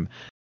play a game.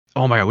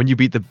 Oh my god, when you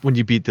beat the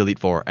Elite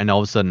Four, and all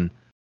of a sudden,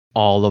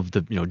 all of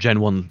the Gen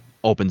 1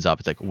 opens up.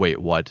 It's like,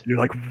 wait, what? You're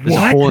like, what? There's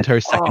a whole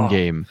entire second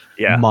game.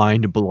 Yeah.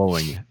 Mind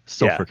blowing.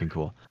 So freaking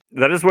cool.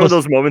 That is one of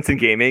those moments in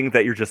gaming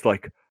that you're just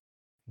like,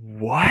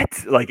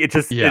 what? Like it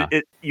just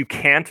you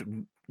can't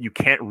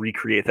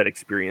recreate that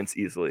experience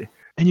easily.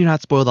 And you're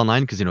not spoiled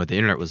online because the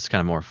internet was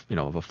kind of more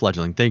of a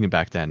fledgling thing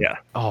back then. Yeah.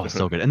 Oh, it's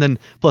so good. And then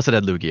plus it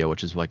had Lugia,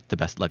 which is like the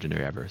best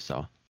legendary ever.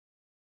 So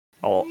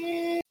I'll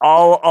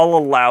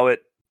allow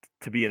it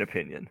to be an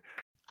opinion.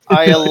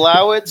 I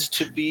allow it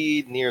to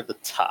be near the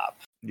top.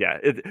 Yeah.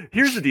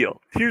 Here's the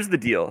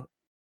deal.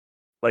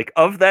 Like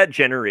of that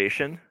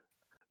generation,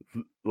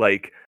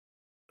 like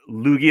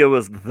Lugia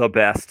was the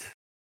best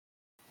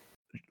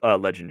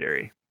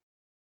legendary.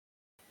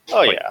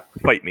 Oh yeah.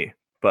 Fight me,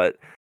 but.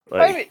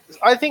 Like,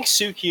 I think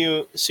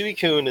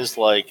Suicune is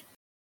like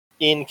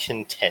in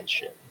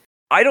contention.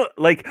 I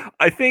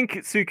think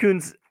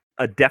Suicune's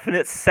a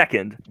definite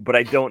second, but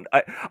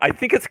I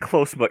think it's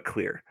close but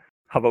clear.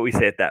 How about we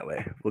say it that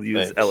way? We'll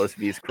use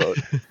LSV's quote.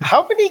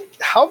 How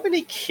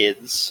many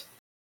kids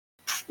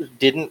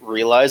didn't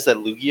realize that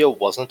Lugia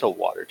wasn't a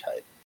water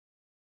type?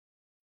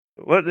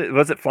 What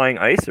was it? Flying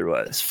ice or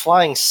what? It's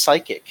flying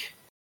psychic.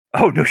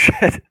 Oh no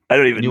shit! I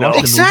don't even know.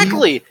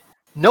 Exactly.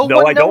 No,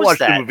 I don't watch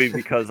the movie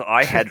because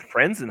I had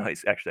friends in high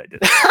school. Actually,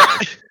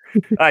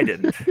 I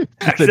didn't.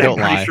 Actually, I'm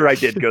pretty sure I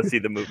did go see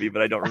the movie,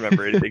 but I don't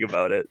remember anything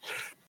about it.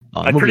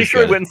 I'm pretty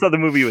sure I went and saw the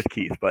movie with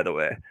Keith, by the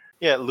way.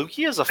 Yeah,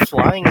 Lugia is a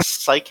flying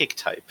psychic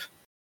type.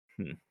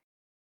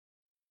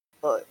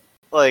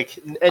 Like,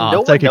 and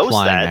no one knows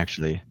flying, that.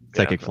 Actually,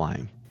 psychic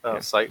flying. Oh,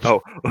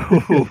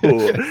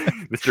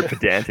 Mr.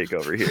 Pedantic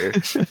over here.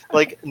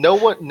 Like no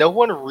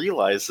one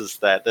realizes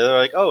that. They're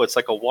like, oh, it's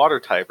like a water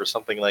type or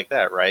something like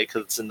that, right?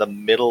 Because it's in the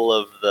middle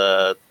of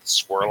the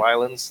Swirl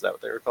Islands. Is that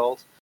what they were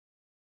called?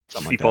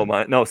 Seafoam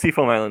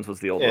Islands was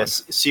the old one.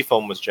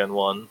 Seafoam was Gen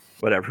 1.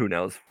 Whatever, who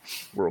knows?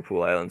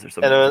 Whirlpool Islands or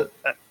something.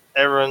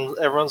 And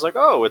everyone's like,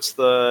 oh, it's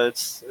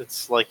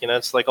like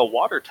it's like a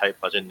water type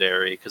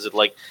legendary because it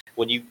like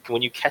when you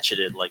catch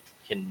it like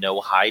can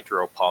no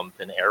hydro pump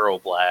and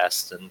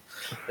aeroblast and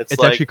it's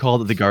like, actually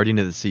called the Guardian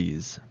of the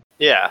Seas.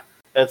 Yeah,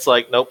 it's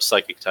like nope,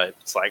 psychic type.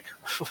 It's like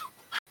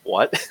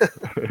what?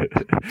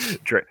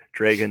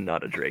 Dragon,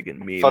 not a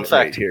dragon. Meme Fun fact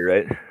right here,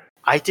 right?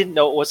 I didn't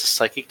know it was a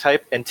psychic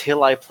type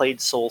until I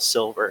played Soul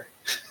Silver.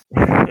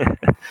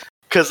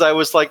 Because I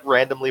was like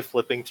randomly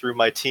flipping through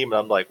my team and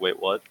I'm like, wait,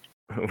 what?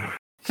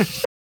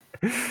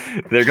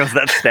 There goes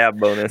that stab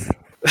bonus.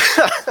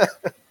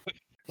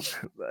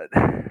 But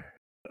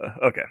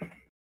okay.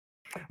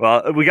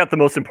 Well, we got the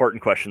most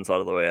important questions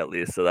out of the way at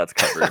least, so that's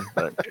covered.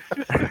 But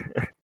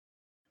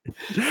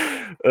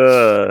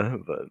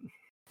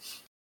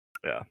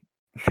yeah.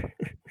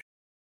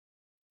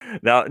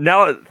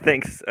 Now,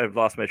 thanks. I've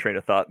lost my train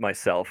of thought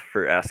myself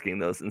for asking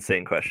those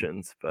insane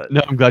questions. But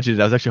no, I'm glad you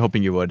did. I was actually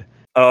hoping you would.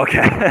 Oh,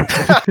 okay.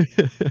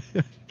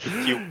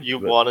 You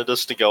wanted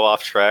us to go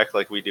off track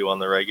like we do on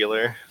the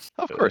regular?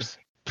 Of course.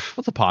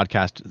 What's a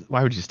podcast?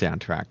 Why would you stay on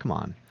track? Come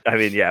on. I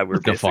mean, yeah, we're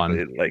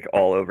basically like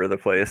all over the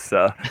place.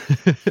 So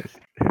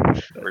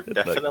we're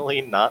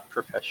definitely not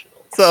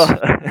professionals. So,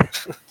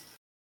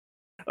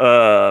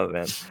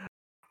 man,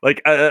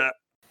 like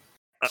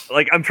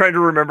like I'm trying to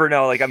remember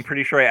now. Like I'm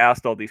pretty sure I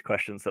asked all these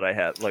questions that I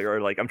had. Like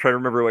I'm trying to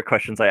remember what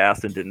questions I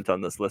asked and didn't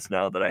on this list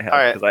now that I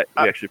have because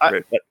we actually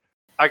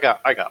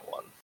forgot. I got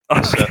one.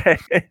 Okay.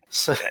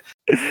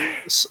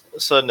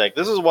 So Nick,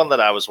 this is one that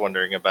I was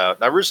wondering about.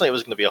 Now, originally it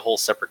was going to be a whole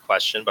separate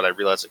question, but I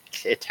realized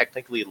it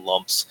technically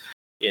lumps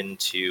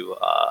into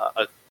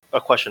a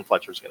question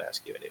Fletcher's going to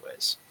ask you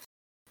anyways.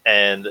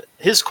 And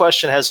his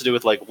question has to do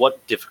with like,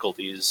 what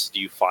difficulties do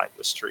you find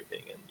with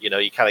streaming? And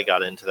you kind of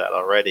got into that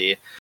already.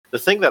 The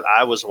thing that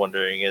I was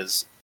wondering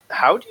is,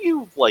 how do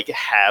you like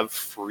have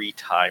free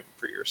time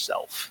for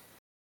yourself?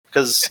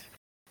 Because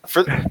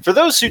for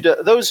those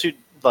who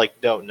like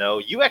don't know,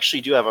 you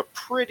actually do have a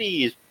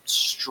pretty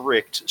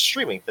strict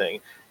streaming thing.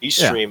 You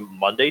stream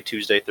Monday,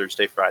 Tuesday,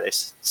 Thursday, Friday,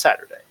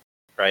 Saturday,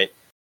 right?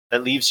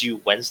 That leaves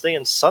you Wednesday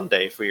and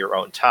Sunday for your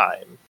own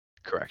time.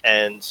 Correct.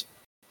 And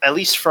at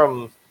least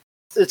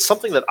it's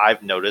something that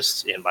I've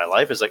noticed in my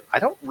life is like I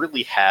don't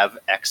really have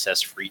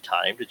excess free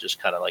time to just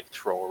kind of like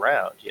throw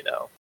around,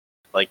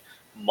 Like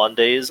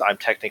Mondays, I'm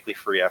technically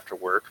free after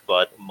work,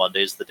 but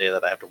Monday's the day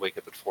that I have to wake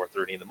up at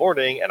 4:30 in the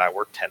morning and I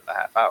work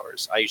 10.5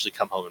 hours. I usually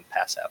come home and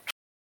pass out,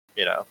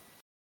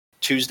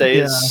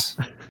 Tuesdays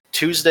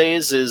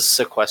is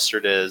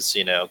sequestered as,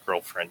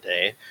 girlfriend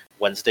day.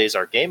 Wednesdays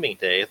are gaming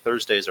day.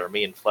 Thursdays are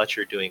me and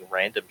Fletcher doing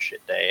random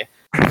shit day.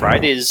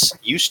 Fridays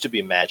used to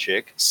be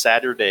Magic.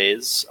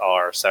 Saturdays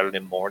are Saturday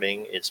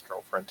morning is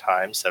girlfriend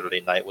time.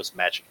 Saturday night was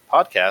Magic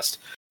podcast.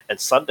 And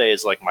Sunday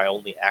is like my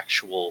only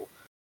actual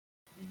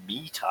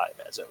me time,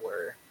 as it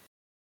were.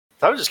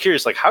 So I was just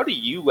curious, like, how do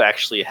you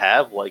actually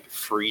have like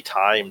free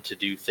time to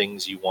do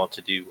things you want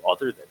to do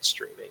other than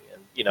streaming?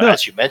 And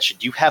as you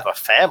mentioned, you have a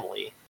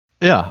family.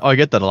 Yeah, I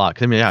get that a lot.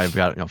 'Cause, I mean, I've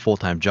got a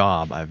full-time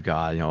job. I've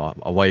got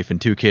a wife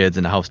and 2 kids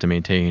and a house to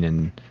maintain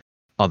and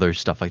other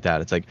stuff like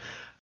that. It's like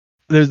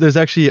there's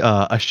actually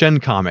a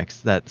Shen comics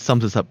that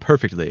sums this up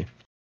perfectly.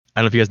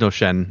 I don't know if you guys know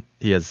Shen.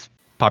 He has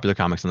popular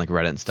comics on like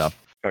Reddit and stuff.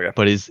 Okay.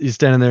 But he's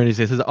standing there and he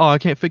says, "Oh, I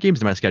can't fit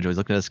games in my schedule." He's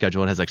looking at his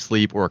schedule and has like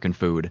sleep, work, and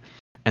food.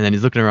 And then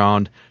he's looking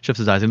around, shifts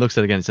his eyes, and looks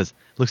at it again. He says,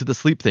 looks at the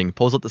sleep thing,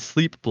 pulls out the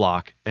sleep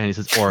block, and he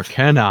says, "Or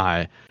can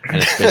I?" And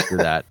it's basically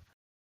that.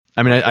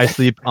 I mean, I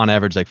sleep on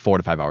average like 4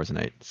 to 5 hours a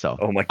night. So.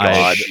 Oh my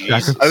god!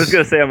 I was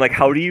gonna say, I'm like,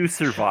 how do you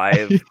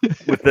survive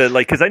with the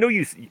like? Because I know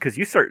you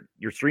start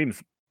your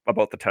streams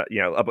about the time,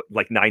 about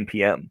like 9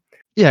 p.m.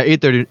 Yeah,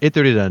 8:30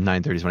 to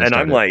 9:30 is when I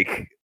start. And I'm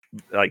like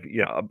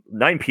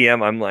 9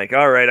 p.m. I'm like,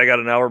 all right, I got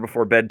an hour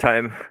before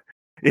bedtime.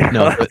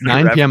 No, but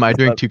 9 p.m. I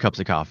drink 2 cups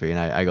of coffee and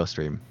I go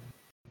stream.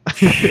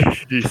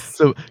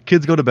 So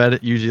kids go to bed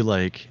at usually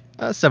like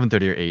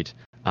 7:30 or 8.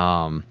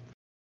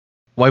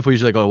 Wife will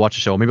usually go watch a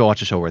show. Maybe I'll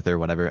watch a show with her or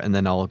whatever, and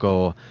then I'll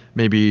go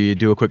maybe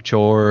do a quick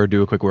chore,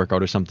 do a quick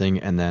workout or something,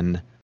 and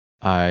then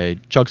I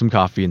chug some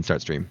coffee and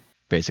start stream.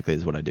 Basically,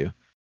 is what I do.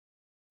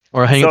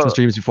 Or hang out some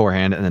streams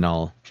beforehand, and then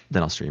I'll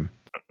stream.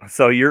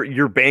 So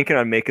you're banking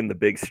on making the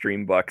big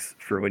stream bucks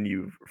for when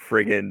you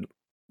friggin'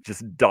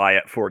 just die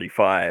at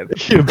 45.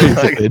 Yeah,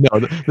 basically, no,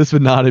 this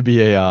would not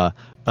be a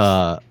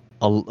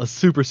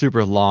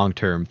super long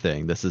term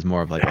thing. This is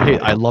more of like, hey,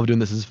 I love doing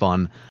this. This is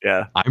fun.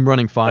 Yeah, I'm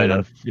running fine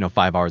on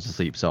 5 hours of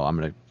sleep, so I'm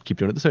gonna keep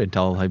doing it this way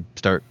until I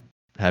start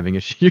having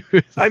issues.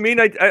 I mean,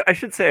 I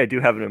should say I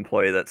do have an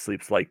employee that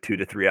sleeps like 2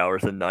 to 3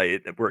 hours a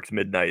night. It works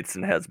midnights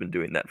and has been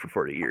doing that for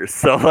 40 years.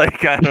 So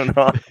like, I don't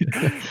know.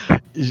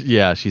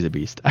 Yeah, she's a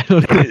beast. I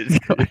don't know.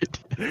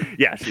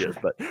 Yeah, she is.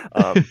 But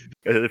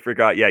I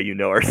forgot. Yeah, you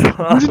know her. So.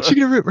 Didn't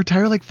she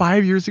retire like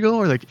 5 years ago,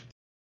 or like?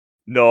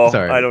 No,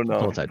 sorry, I don't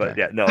know. But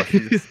yeah, no,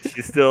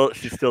 she's still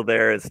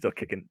there and still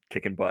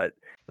kicking butt.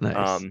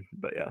 Nice.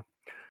 But yeah.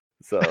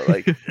 So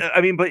like,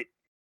 I mean, but.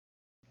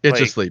 It's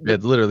just sleep.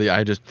 It's literally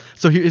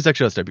so here's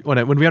actually a step.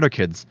 When we had our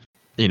kids,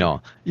 you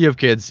have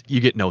kids, you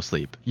get no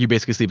sleep. You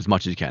basically sleep as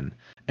much as you can,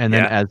 and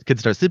then as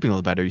kids start sleeping a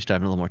little better, you start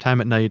having a little more time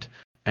at night.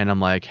 And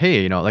I'm like,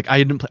 hey, like I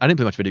didn't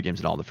play much video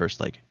games at all the first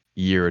like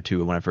year or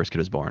two when our first kid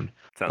was born.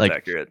 Sounds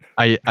accurate.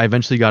 I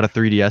eventually got a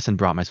 3DS and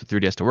brought my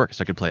 3DS to work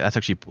so I could play. That's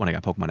actually when I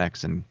got Pokemon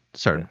X and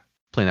started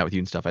playing that with you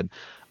and stuff.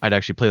 I'd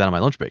actually play that on my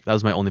lunch break. That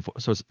was my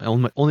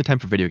only time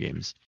for video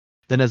games.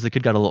 Then as the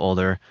kid got a little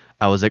older,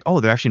 I was like,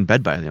 oh, they're actually in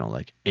bed by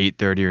like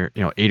 8:30 or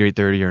 8 or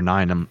 8:30 or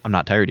 9. I'm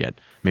not tired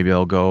yet. Maybe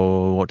I'll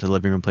go to the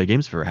living room and play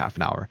games for half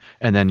an hour,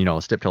 and then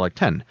skip to like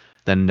 10.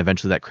 Then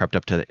eventually that crept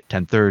up to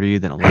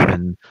 10:30, then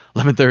 11,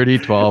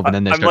 11:30, 12, and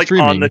then they start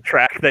streaming. I'm like on the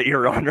track that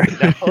you're on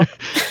right now.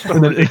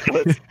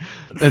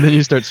 and then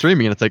you start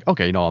streaming, and it's like,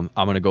 okay, I'm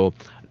gonna go.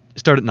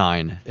 Start at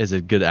 9 is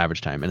a good average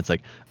time, and it's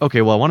like,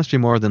 okay, well, I want to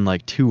stream more than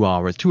like 2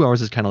 hours. 2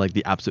 hours is kind of like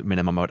the absolute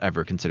minimum I would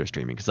ever consider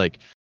streaming, because like.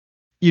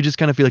 You just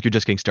kind of feel like you're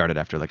just getting started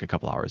after like a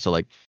couple hours. So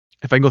like,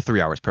 if I can go 3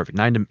 hours, perfect.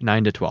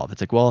 9 to 12.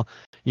 It's like, well,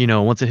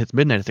 once it hits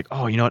midnight, it's like,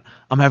 oh, you know what?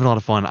 I'm having a lot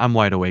of fun. I'm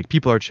wide awake.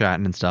 People are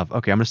chatting and stuff.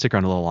 Okay, I'm gonna stick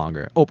around a little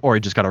longer. Oh, or I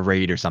just got a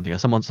raid or something.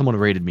 Someone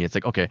raided me. It's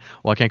like, okay,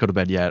 well, I can't go to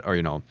bed yet, or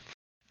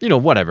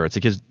whatever. It's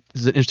like it's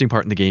an interesting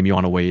part in the game. You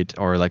want to wait,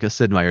 or like a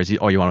Sid Meier's. You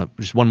want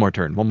to just one more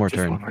turn.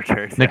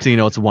 Next thing you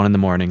know, it's 1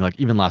 a.m. Like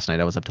even last night,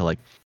 I was up till like,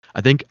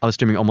 I think I was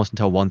streaming almost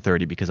until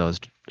 1:30 because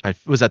I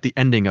was at the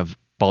ending of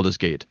Baldur's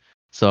Gate.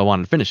 So I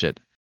wanted to finish it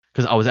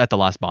because I was at the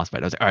last boss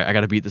fight. I was like, all right, I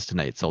got to beat this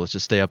tonight. So let's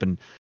just stay up, and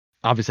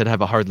obviously I'd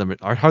have a hard limit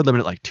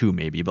at like 2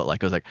 maybe, but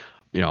like I was like,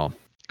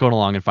 going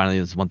along, and finally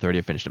it's 1:30.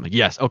 I finished it. I'm like,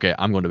 yes, okay,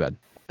 I'm going to bed.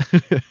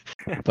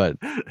 But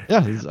yeah,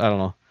 I don't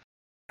know.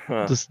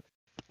 Huh.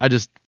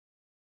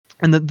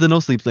 And the no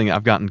sleep thing,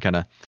 I've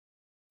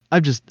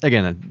just,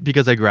 again,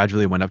 because I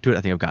gradually went up to it,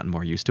 I think I've gotten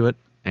more used to it,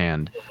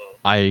 and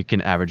I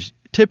can average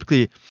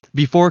typically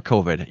before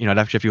COVID, I'd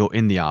actually have to go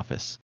in the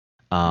office.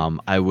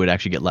 I would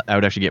actually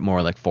get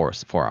more like 4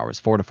 hours,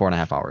 4 to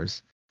 4.5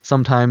 hours.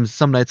 Sometimes,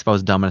 some nights if I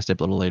was dumb and I stayed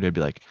up a little later, it'd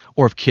be like,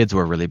 or if kids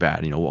were really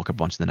bad, woke up a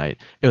bunch of the night,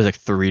 it was like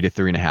 3 to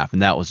 3.5,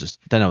 and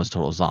then I was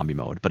total zombie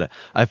mode. But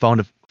I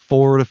found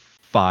 4 to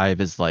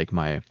 5 is like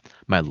my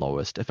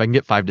lowest. If I can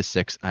get 5 to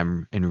 6,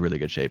 I'm in really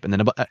good shape. And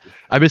then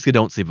I basically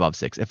don't sleep above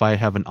 6. If I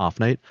have an off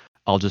night,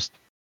 I'll just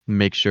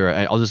make sure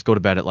I'll just go to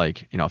bed at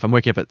like, if I'm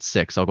waking up at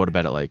 6, I'll go to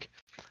bed at like,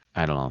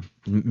 I don't know,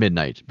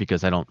 midnight,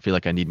 because I don't feel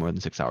like I need more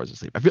than 6 hours of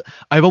sleep.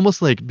 I've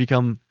almost like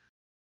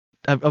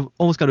I've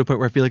almost got to a point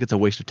where I feel like it's a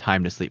waste of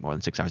time to sleep more than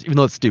 6 hours, even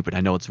though it's stupid.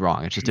 I know it's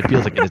wrong. It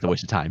feels like it is a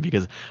waste of time,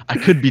 because I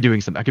could be doing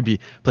something. I could be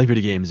playing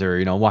video games,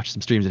 or watch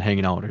some streams and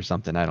hanging out or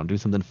something. I don't do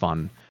something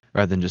fun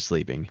rather than just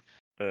sleeping.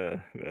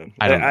 Man.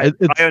 I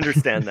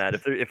understand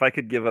that. If I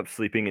could give up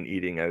sleeping and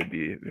eating, I would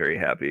be very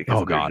happy.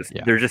 Oh God,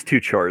 they're just 2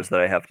 chores that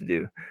I have to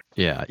do.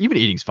 Yeah, even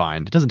eating's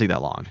fine. It doesn't take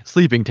that long.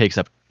 Sleeping takes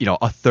up,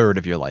 a third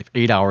of your life.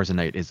 8 hours a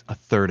night is a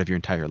third of your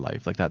entire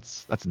life. Like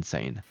that's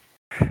insane.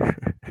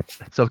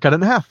 So cut it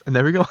in half, and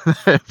there we go.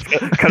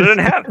 Cut it in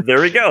half.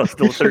 There we go.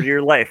 Still a third of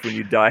your life when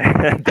you die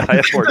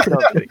of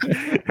something.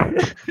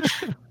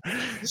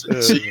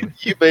 So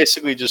you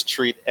basically just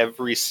treat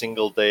every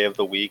single day of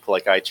the week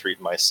like I treat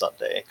my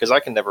Sunday, because I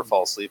can never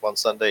fall asleep on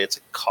Sunday. It's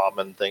a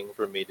common thing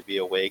for me to be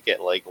awake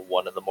at like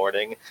 1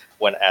 a.m.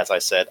 when, as I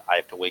said, I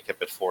have to wake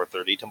up at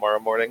 4:30 tomorrow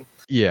morning.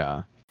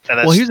 Yeah. And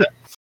that's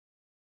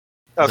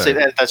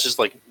that's just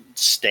like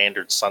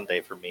standard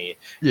Sunday for me.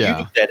 Yeah.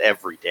 You do that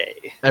every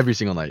day. Every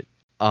single night.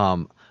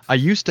 I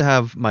used to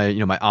have my,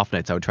 my off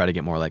nights. I would try to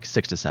get more like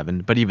 6 to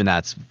 7, but even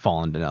that's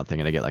fallen to nothing,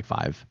 and I get like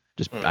 5.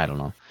 I don't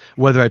know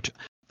whether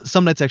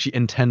some nights I actually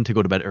intend to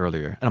go to bed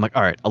earlier, and I'm like,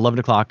 all right, 11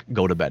 o'clock,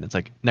 go to bed. It's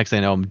like next thing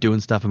I know, I'm doing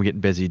stuff, I'm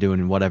getting busy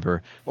doing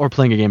whatever, or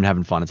playing a game and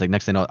having fun. It's like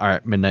next thing I know, all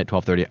right, midnight,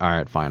 12:30. All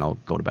right, fine, I'll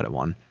go to bed at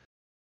 1.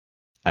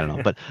 I don't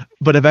know,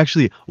 but I've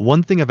actually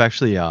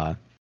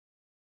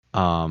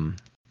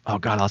oh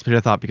God, I lost my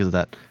thought because of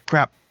that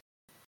crap.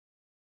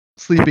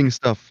 Sleeping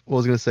stuff. What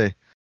was I gonna say?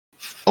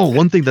 Oh,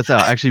 one thing that's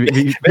actually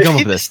become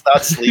of this.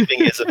 Not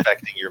sleeping is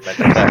affecting your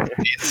mental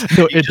faculties.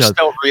 No, it does.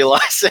 Don't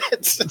realize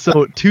it.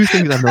 So 2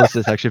 things I've noticed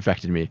that's actually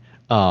affected me.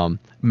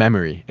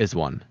 Memory is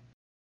one.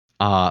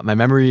 My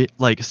memory,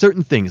 like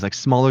certain things, like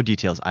smaller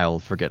details, I'll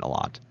forget a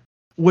lot.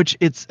 Which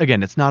it's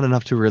not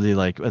enough to really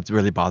it's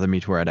really bothered me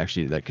to where I'd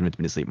actually convince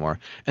me to sleep more.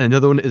 And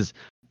another one is,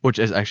 which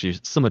is actually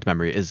similar to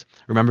memory, is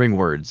remembering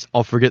words.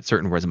 I'll forget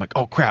certain words. I'm like,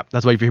 oh crap.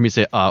 That's why if you hear me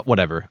say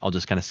whatever, I'll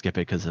just kind of skip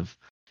it because of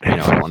I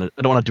don't want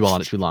to dwell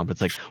on it too long. But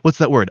it's like, what's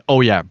that word?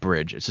 Oh yeah,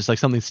 bridge. It's just like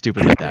something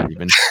stupid like that.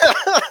 Even.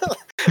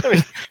 I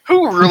mean,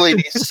 who really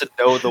needs to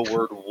know the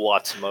word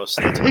 "what" most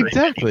of the time?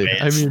 Exactly.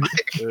 Anyways? I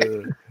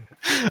mean,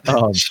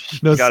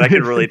 no, God, I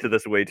can relate to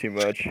this way too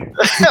much.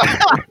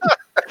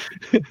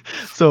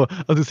 So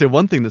I was gonna say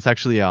one thing that's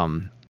actually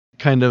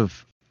kind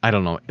of, I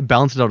don't know,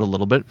 balance it out a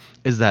little bit,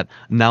 is that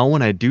now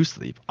when I do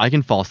sleep, I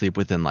can fall asleep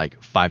within like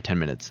 5-10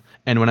 minutes,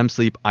 and when I'm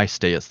asleep, I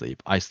stay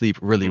asleep. I sleep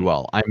really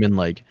well.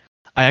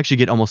 I actually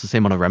get almost the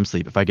same amount of REM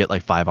sleep if I get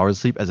like 5 hours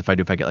of sleep as if I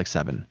get like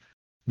 7,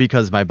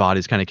 because my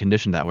body's kind of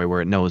conditioned that way,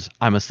 where it knows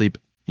I'm asleep.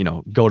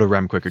 Go to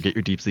REM quicker, get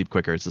your deep sleep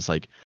quicker. It's just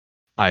like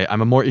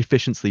I'm a more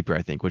efficient sleeper,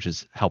 I think, which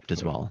has helped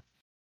as well.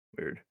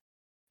 Weird.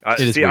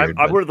 I'm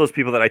one of those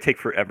people that I take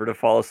forever to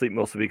fall asleep,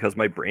 mostly because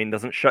my brain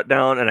doesn't shut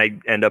down, and I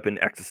end up in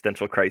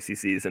existential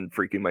crises and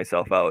freaking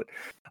myself out.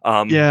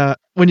 Yeah,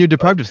 when you're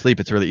deprived of sleep,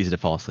 it's really easy to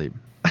fall asleep.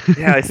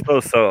 Yeah, I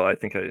suppose so. I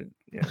think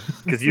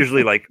because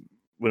usually like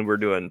when we're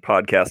doing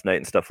podcast night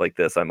and stuff like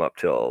this, I'm up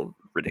till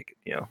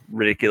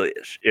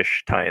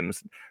ridiculous-ish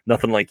times.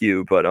 Nothing like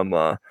you, but I'm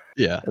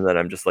yeah, and then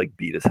I'm just like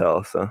beat as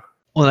hell. So.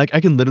 Well, like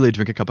I can literally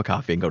drink a cup of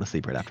coffee and go to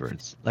sleep right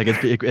afterwards. Like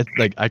it's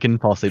like I can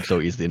fall asleep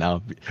so easily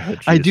now. Oh,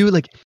 I do,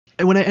 like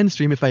when I end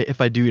stream, if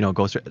I do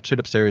go straight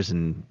upstairs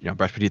and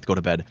brush my teeth, go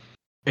to bed.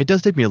 It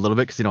does take me a little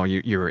bit because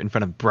you're in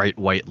front of bright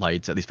white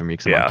lights, at least for me,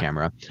 because I'm on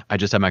camera. I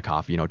just have my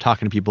coffee,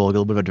 talking to people, a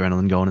little bit of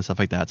adrenaline going and stuff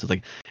like that. So it's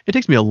like it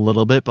takes me a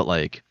little bit, but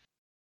like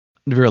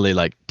really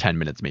like 10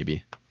 minutes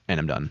maybe, and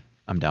I'm done.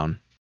 I'm down.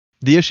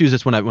 The issue is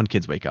just when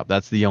kids wake up.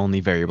 That's the only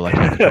variable I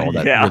can't control.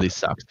 That really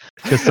sucks.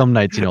 Because some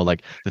nights,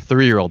 like the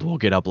 3-year-old will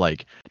get up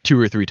like 2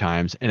 or 3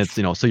 times, and it's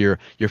so your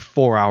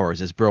 4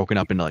 hours is broken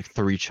up into like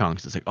 3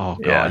 chunks. It's like, oh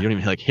god, you don't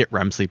even like hit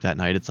REM sleep that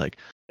night. It's like,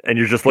 and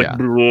you're just like,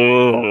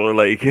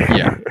 like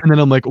yeah. And then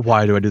I'm like,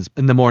 why do I do this?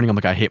 In the morning, I'm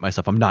like, I hate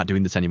myself. I'm not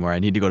doing this anymore. I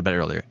need to go to bed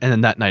earlier. And then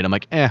that night, I'm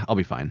like, I'll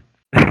be fine.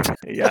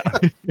 Yeah.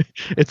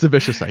 It's a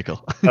vicious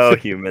cycle. Oh,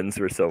 humans,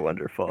 we're so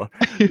wonderful.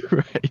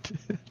 Right.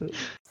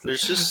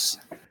 There's just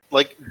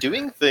like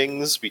doing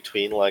things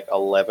between like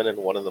 11 and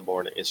 1 in the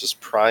morning is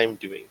just prime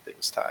doing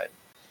things time.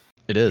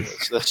 It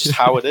is. That's just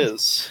how it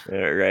is. Yeah,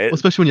 right. Well,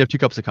 especially when you have 2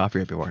 cups of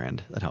coffee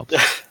beforehand. That helps.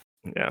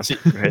 Yeah. See,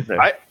 right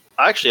there. I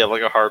actually have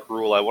like a hard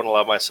rule. I won't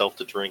allow myself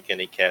to drink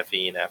any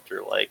caffeine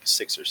after like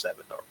 6 or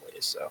 7 normally.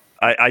 So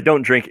I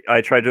don't drink.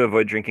 I try to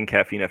avoid drinking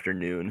caffeine after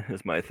noon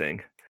is my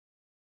thing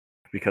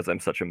because I'm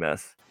such a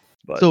mess.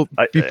 But So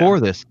before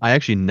this, I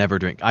actually never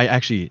drink. I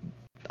don't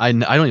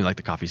even like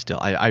the coffee still.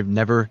 I've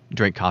never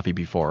drank coffee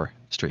before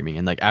streaming,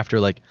 and like after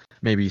like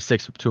maybe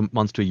 6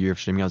 months to a year of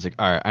streaming, I was like,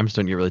 all right, I'm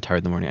starting to get really tired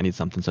in the morning. I need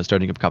something, so I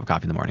started to get a cup of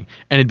coffee in the morning,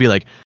 and it'd be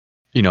like,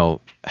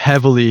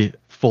 heavily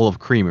full of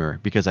creamer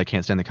because I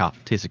can't stand the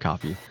taste of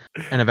coffee.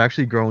 And I've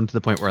actually grown to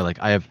the point where like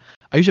I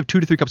usually have 2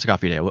 to 3 cups of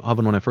coffee a day. I'll have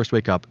one when I first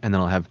wake up, and then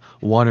I'll have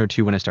 1 or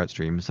 2 when I start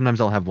stream. Sometimes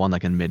I'll have 1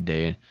 like in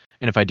midday,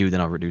 and if I do, then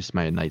I'll reduce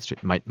my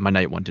my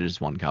night one to just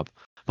 1 cup.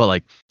 But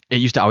like it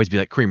used to always be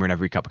like creamer in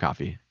every cup of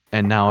coffee,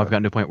 and now I've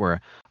gotten to a point where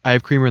I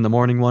have creamer in the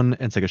morning one,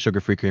 and it's like a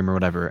sugar-free creamer or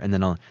whatever, and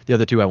then the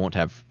other 2 I won't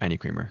have any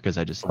creamer because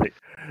I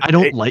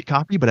don't like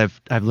coffee, but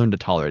I've learned to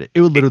tolerate it.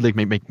 It would literally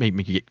make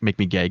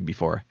me gag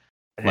before.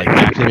 Like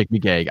actually make me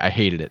gag. I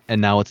hated it, and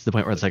now it's the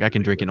point where it's like I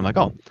can drink it. And I'm like,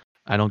 oh,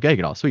 I don't gag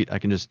at all. Sweet, I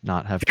can just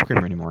not have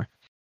creamer anymore.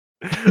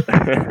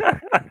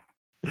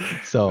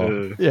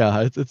 So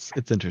yeah,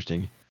 it's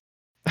interesting.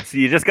 So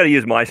you just got to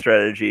use my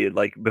strategy.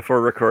 Like before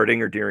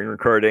recording or during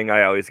recording,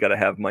 I always got to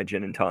have my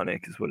gin and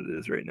tonic. Is what it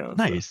is right now.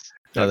 Nice.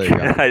 So. Oh, there you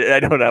go. I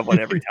don't have one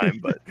every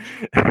time, but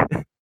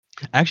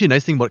actually, a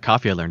nice thing about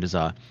coffee I learned is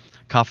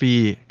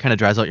coffee kind of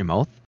dries out your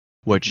mouth,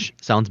 which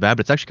sounds bad,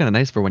 but it's actually kind of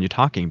nice for when you're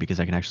talking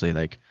because I can actually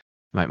like.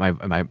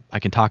 I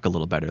can talk a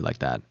little better like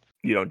that.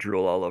 You don't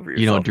drool all over yourself.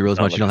 You don't drool as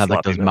much. Like you don't have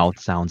like those mouth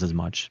sounds as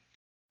much.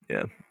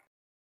 Yeah,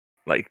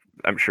 like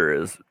I'm sure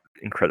is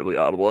incredibly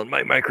audible in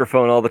my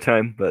microphone all the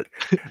time. But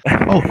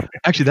oh,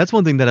 actually, that's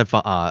one thing that I've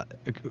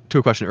to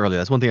a question earlier.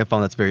 That's one thing I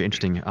found that's very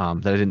interesting. That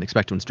I didn't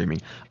expect when streaming.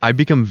 I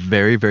become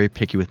very very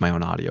picky with my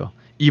own audio,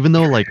 even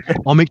though like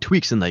I'll make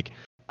tweaks and like.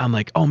 I'm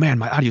like, oh man,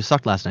 my audio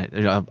sucked last night.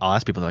 I'll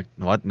ask people like,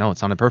 what? No, it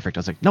sounded perfect. I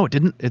was like, no, it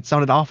didn't. It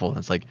sounded awful. And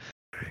it's like,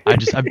 I'm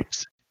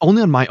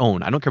only on my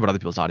own. I don't care about other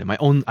people's audio. My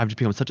own. I've just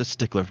become such a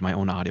stickler for my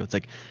own audio. It's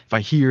like if I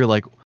hear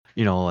like,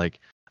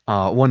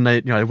 one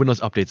night, I had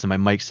Windows updates and my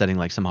mic setting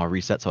like somehow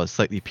reset, so I was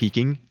slightly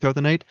peaking throughout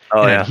the night,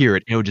 and I'd hear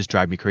it, and it would just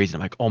drive me crazy.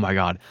 I'm like, oh my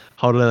god,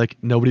 how did I like?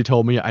 Nobody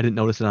told me. I didn't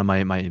notice it on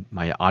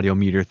my audio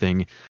meter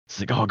thing. It's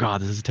like, oh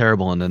god, this is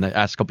terrible. And then I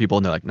asked a couple people,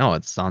 and they're like, no,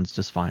 it sounds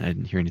just fine. I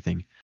didn't hear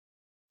anything.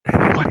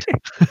 What?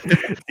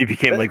 You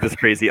became like this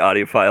crazy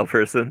audiophile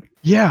person.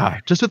 Yeah,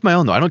 just with my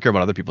own though. I don't care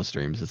about other people's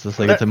streams. It's just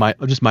like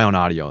just my own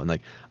audio, and like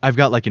I've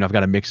got like I've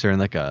got a mixer and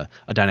like a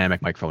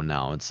dynamic microphone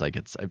now. It's like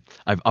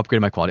I've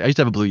upgraded my quality. I used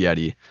to have a Blue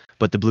Yeti,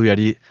 but the Blue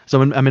Yeti.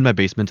 So I'm in my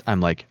basement. I'm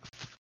like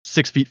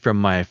 6 feet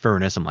from my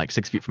furnace. I'm like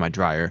 6 feet from my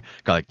dryer.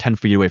 Got like 10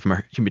 feet away from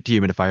a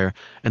dehumidifier,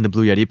 and the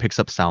Blue Yeti picks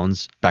up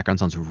background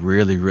sounds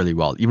really really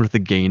well, even with the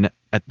gain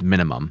at the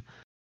minimum.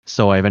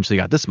 So I eventually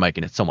got this mic,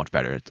 and it's so much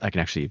better. I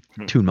can actually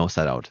tune most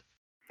of that out.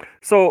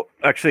 So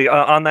actually,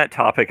 on that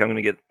topic, I'm going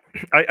to get.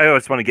 I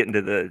always want to get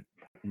into the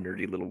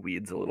nerdy little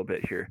weeds a little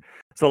bit here.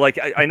 So like,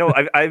 I know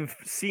I've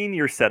seen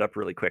your setup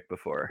really quick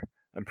before.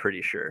 I'm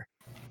pretty sure.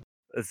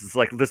 This is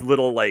like this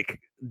little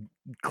like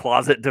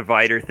closet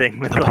divider thing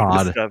with the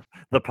pod. Stuff.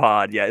 The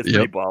pod, yeah, it's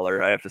pretty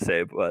baller, I have to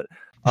say. But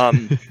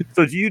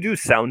so do you do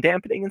sound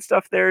dampening and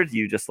stuff there? Do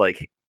you just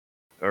like,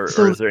 or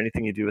is there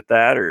anything you do with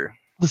that, or?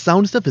 The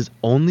sound stuff is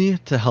only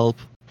to help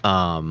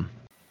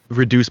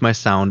reduce my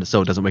sound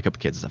so it doesn't wake up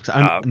kids and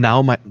stuff.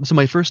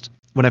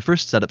 When I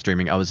first set up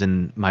streaming, I was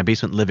in my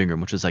basement living room,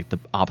 which is like the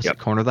opposite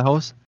corner of the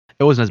house.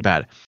 It wasn't as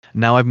bad.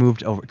 Now I've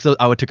moved over, so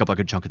I would take up like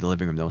a chunk of the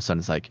living room. All of a sudden,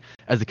 it's like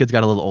as the kids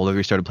got a little older,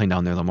 we started playing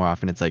down there a little more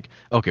often. It's like,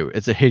 okay,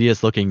 it's a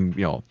hideous looking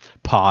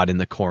pod in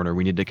the corner.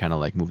 We need to kind of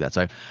like move that.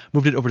 So I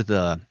moved it over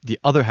to the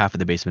other half of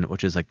the basement,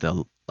 which is like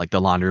the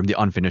laundry room, the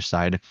unfinished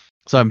side.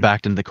 So I'm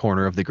backed in the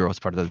corner of the gross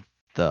part of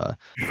the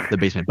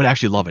basement, but I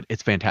actually love it.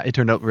 It's fantastic. It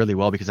turned out really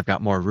well because I've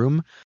got more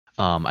room.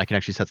 I can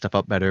actually set stuff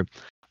up better.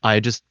 I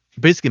just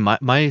basically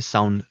my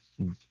sound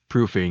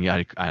proofing,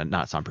 not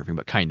soundproofing,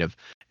 but kind of.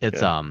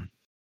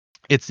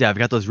 I've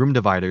got those room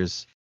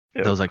dividers,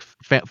 those like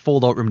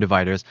fold out room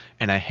dividers,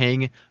 and I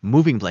hang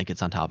moving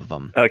blankets on top of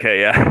them. Okay,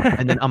 yeah.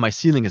 And then on my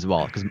ceiling as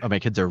well, because my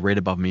kids are right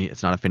above me.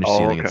 It's not a finished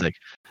ceiling. Okay. It's like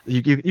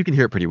you can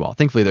hear it pretty well.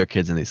 Thankfully, they're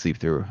kids and they sleep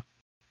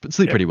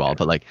pretty well.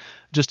 But like,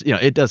 just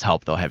it does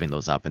help though having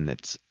those up, and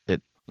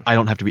I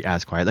don't have to be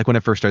as quiet. Like when I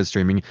first started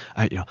streaming,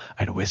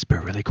 I'd whisper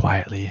really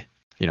quietly.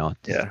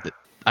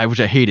 Which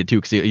I hated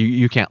too, because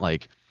you can't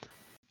like.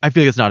 I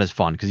feel like it's not as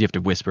fun because you have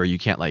to whisper. You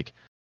can't like.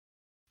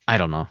 I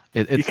don't know.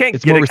 You can't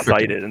get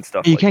excited and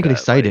stuff. You can't get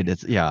excited.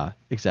 It's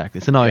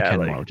exactly. So now I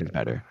can more, which is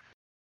better.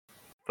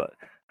 But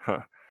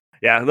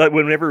like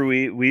whenever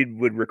we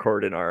would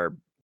record in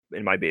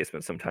my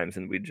basement sometimes,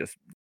 and we'd just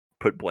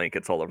put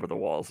blankets all over the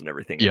walls and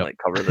everything, and like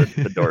cover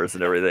the doors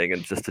and everything,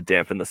 and just to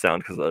dampen the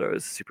sound because that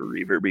was super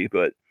reverby.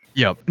 But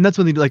Yeah, and that's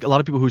when they like a lot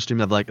of people who stream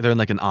have like they're in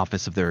like an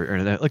office of their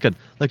or like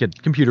a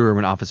computer room,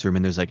 an office room,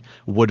 and there's like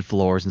wood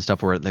floors and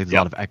stuff where like, there's a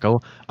lot of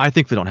echo. I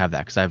think they don't have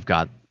that because I've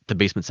got the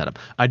basement set up.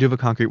 I do have a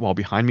concrete wall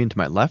behind me and to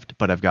my left,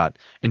 but I've got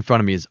in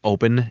front of me is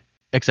open,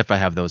 except I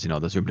have those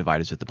those room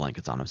dividers with the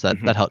blankets on them. So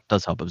that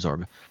does help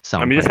absorb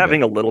sound. I mean, just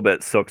having a little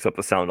bit soaks up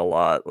the sound a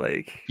lot.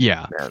 Like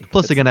yeah. Man,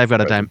 Plus, again, I've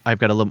got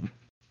a little.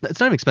 It's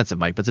not an expensive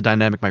mic, but it's a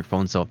dynamic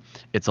microphone, so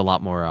it's a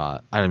lot more. I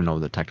don't even know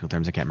the technical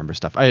terms. I can't remember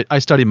stuff. I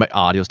studied my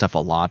audio stuff a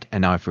lot,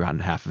 and now I've forgotten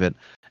half of it,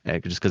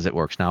 just because it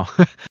works now.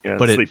 Yeah,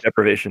 but sleep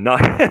deprivation. No,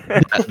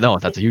 no,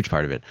 that's a huge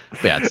part of it.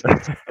 But yeah,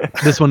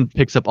 this one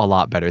picks up a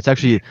lot better. It's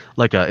actually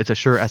like it's a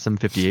Shure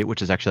SM58,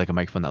 which is actually like a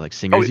microphone that like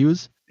singers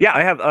use. Yeah,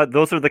 I have.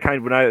 Those are the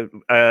kind when I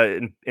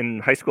in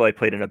high school I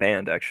played in a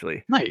band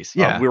actually. Nice.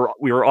 Yeah.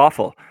 We were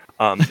awful.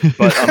 But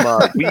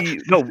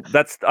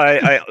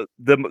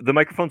the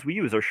microphones we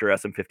use are Shure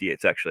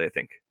SM58s actually, I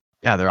think.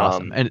 Yeah, they're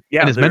awesome. And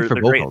it's meant for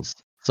vocals.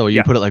 Great. So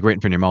you put it like right in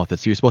front of your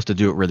mouth. You're supposed to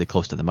do it really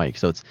close to the mic.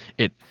 So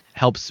it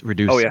helps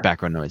reduce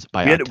background noise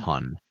by a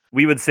ton.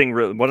 We would sing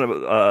one of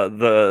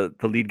the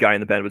lead guy in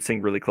the band would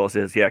sing really close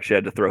to his. He actually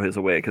had to throw his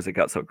away because it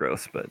got so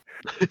gross. But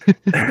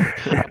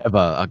I have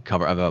a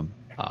cover of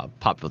a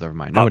pop filter of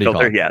mine. Pop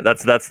filter, yeah,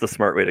 that's the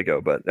smart way to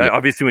go. But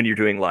obviously when you're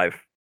doing live,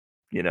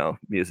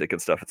 music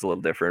and stuff, it's a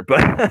little different.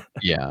 But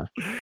yeah,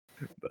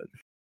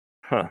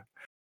 but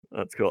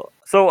that's cool.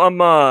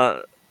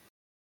 So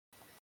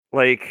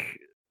like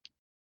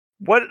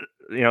what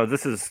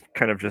this is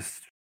kind of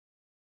just.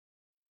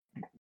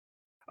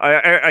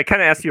 I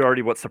kind of asked you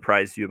already what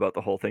surprised you about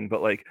the whole thing,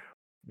 but like,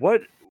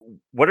 what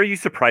are you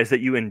surprised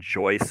that you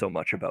enjoy so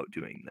much about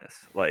doing this?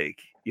 Like,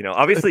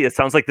 obviously it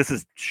sounds like this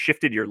has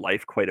shifted your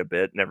life quite a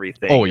bit and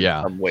everything. Oh yeah,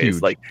 in some ways.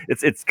 Huge. Like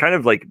it's kind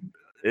of like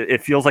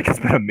it feels like it's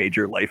been a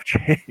major life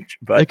change.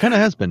 But it kind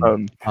of has been.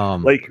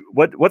 Like,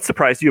 what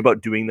surprised you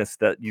about doing this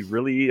that you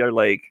really are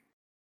like,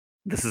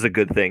 this is a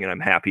good thing and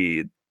I'm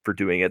happy for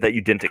doing it that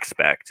you didn't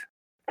expect?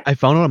 I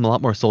found out I'm a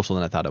lot more social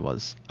than I thought I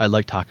was. I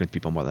like talking to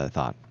people more than I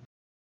thought.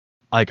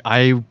 Like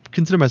I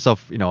consider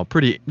myself,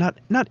 pretty not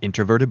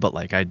introverted, but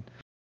like I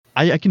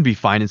can be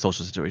fine in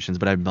social situations,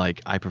 but I'm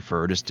like I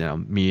prefer just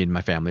me and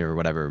my family or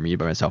whatever, me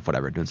by myself,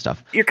 whatever, doing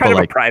stuff. You're kind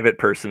of a private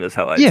person, is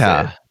how I say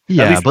it.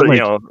 Yeah, but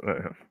like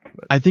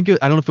I think I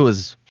don't know if it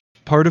was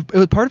part of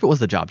it was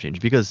the job change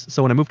because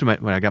so when I moved to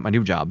when I got my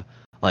new job,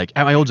 like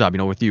at my old job,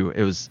 with you,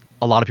 it was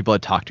a lot of people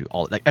I'd talk to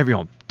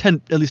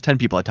at least 10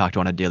 people I talked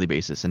to on a daily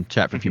basis and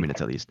chat for a few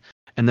minutes at least.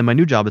 And then my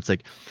new job, it's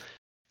like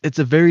it's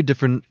a very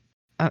different.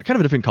 Kind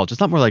of a different culture. It's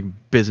not more like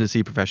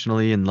businessy,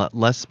 professionally, and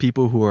less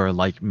people who are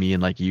like me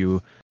and like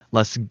you,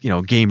 less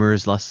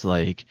gamers,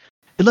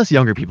 less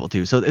younger people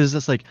too. So it was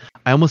just like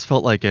I almost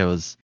felt like it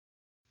was,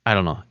 I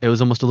don't know, it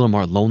was almost a little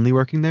more lonely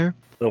working there.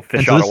 A little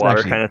fish out of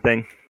water kind of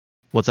thing.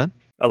 What's that?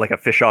 Oh, like a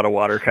fish out of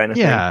water kind of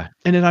thing. Yeah,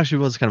 and it actually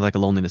was kind of like a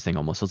loneliness thing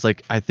almost. So it's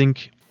like I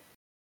think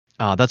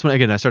that's when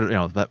again I started.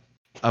 That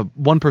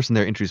one person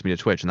there introduced me to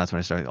Twitch, and that's when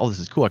I started. Oh, this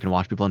is cool. I can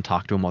watch people and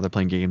talk to them while they're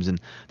playing games, and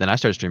then I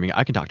started streaming.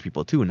 I can talk to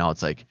people too, and now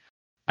it's like.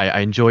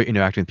 I enjoy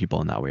interacting with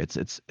people in that way.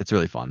 It's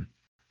really fun,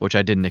 which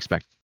I didn't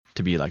expect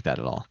to be like that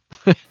at all.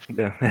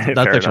 Yeah, that's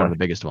actually one of the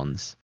biggest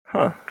ones.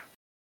 Huh.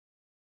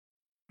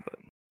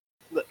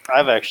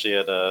 I've actually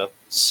had a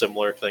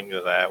similar thing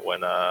to that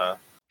when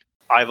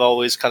I've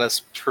always kind of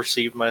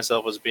perceived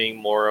myself as being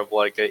more of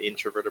like an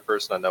introverted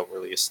person. I don't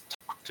really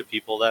talk to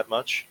people that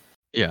much.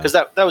 Yeah. Because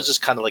that was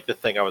just kind of like the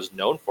thing I was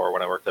known for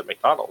when I worked at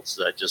McDonald's.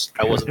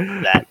 I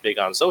wasn't that big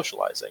on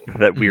socializing.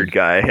 That weird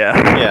guy,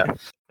 yeah. Yeah.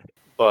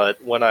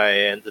 But when I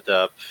ended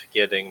up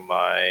getting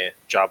my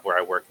job where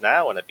I work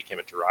now and I became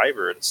a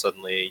driver and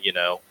suddenly,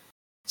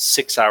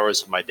 6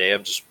 hours of my day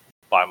I'm just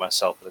by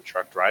myself in a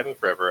truck driving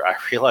forever, I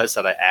realized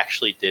that I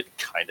actually did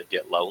kind of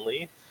get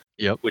lonely.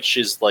 Yep. Which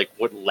is like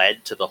what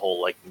led to the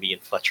whole like me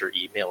and Fletcher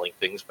emailing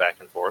things back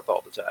and forth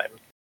all the time.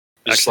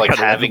 Just like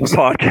having a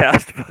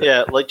podcast. But...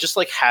 Yeah, like just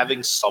like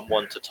having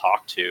someone to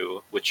talk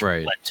to, which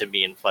led to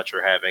me and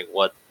Fletcher having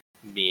what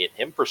me and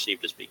him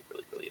perceived as being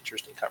really, really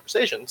interesting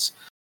conversations.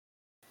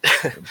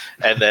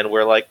 And then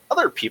we're like,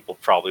 other people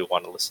probably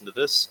want to listen to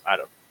this. I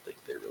don't think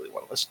they really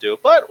want to listen to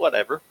it, but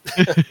whatever.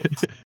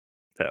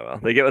 Yeah, well,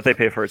 they get what they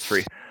pay for. It's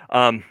free.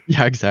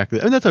 Yeah, exactly.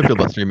 I mean, that's how I feel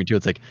about streaming too.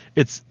 It's like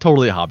it's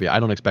totally a hobby. I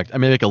don't expect. I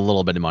may make a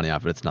little bit of money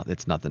off it.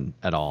 It's nothing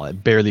at all.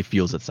 It barely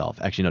fuels itself.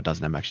 Actually, no, it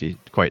doesn't. I'm actually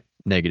quite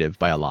negative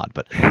by a lot.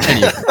 But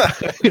anyway.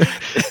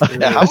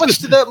 Yeah, how much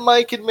did that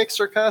mic and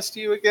mixer cost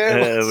you again?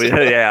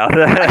 Yeah.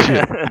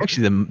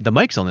 actually, the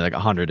mic's only like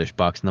 $100-ish,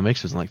 and the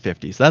mixer's only like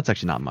 50. So that's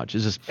actually not much.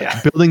 It's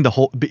just building the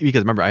whole.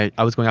 Because remember,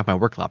 I was going off my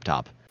work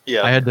laptop.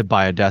 Yeah. I had to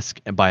buy a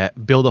desk and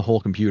build a whole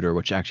computer,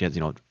 which actually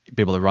has,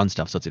 be able to run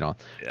stuff. So it's,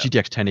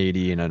 GTX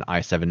 1080 and an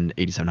i7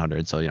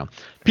 8700. So,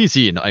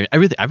 PC and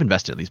everything. I've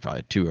invested at least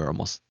probably $2,000 or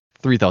almost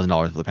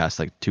 $3,000 for the past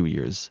like 2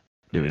 years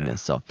doing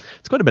this. So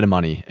it's quite a bit of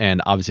money.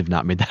 And obviously I've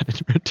not made that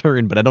in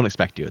return, but I don't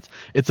expect to.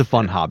 It's a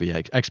fun hobby.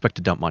 I expect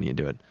to dump money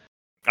into it.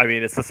 I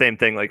mean, it's the same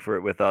thing like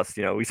with us.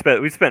 We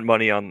spent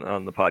money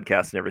on the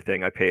podcast and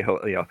everything. I pay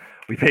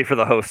we pay for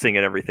the hosting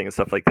and everything and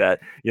stuff like that.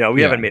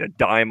 We haven't made a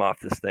dime off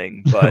this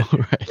thing, but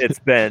Right. it's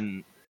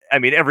been. I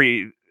mean,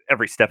 every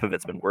step of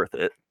it's been worth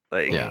it.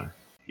 Like,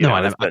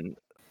 it's been.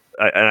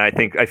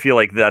 I feel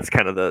like that's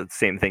kind of the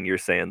same thing you're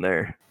saying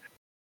there.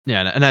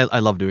 Yeah, and I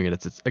love doing it.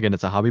 It's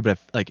a hobby, but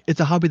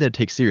it's a hobby that I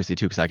take seriously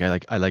too, because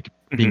I like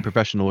being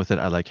professional with it.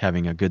 I like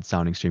having a good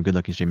sounding stream, good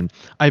looking stream, and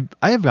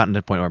I have gotten to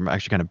the point where I'm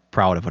actually kind of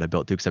proud of what I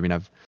built too.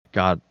 Because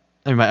my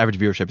average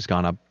viewership has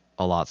gone up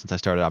a lot since I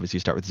started. Obviously,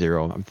 you start with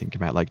 0. I'm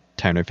thinking about like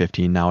 10 or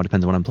 15 now. It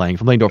depends on what I'm playing.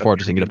 If I'm playing Dwarf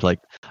Fortress, I can get up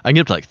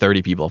to like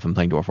 30 people if I'm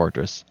playing Dwarf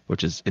Fortress,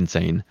 which is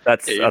insane.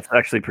 That's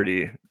actually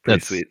pretty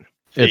sweet.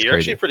 Yeah, you're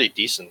actually pretty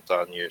decent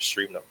on your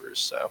stream numbers,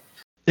 so.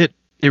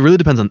 It really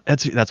depends on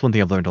that's one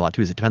thing I've learned a lot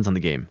too, is it depends on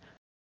the game.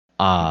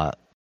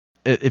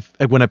 If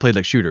when I played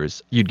like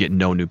shooters, you'd get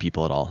no new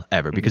people at all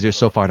ever because you're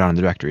so far down in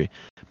the directory.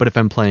 But if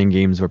I'm playing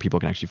games where people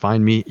can actually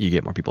find me, you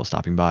get more people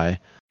stopping by.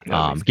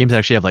 Games that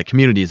actually have like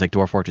communities, like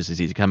Dwarf Fortress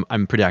is easy.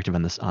 I'm pretty active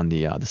on the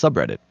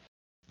subreddit,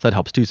 so that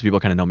helps too. So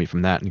people kind of know me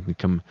from that and can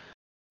come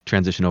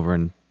transition over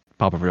and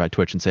pop over to my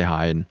Twitch and say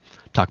hi and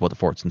talk about the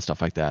forts and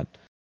stuff like that.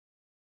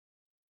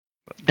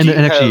 And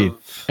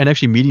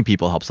actually meeting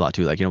people helps a lot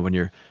too. Like, when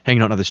you're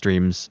hanging out on other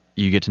streams,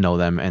 you get to know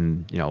them,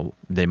 and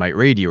they might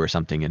raid you or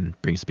something and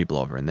bring some people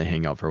over and they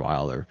hang out for a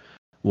while or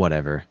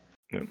whatever.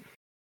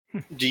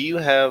 Do you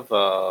have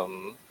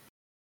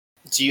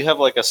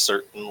like a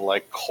certain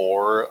like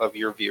core of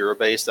your viewer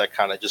base that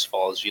kind of just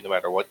follows you no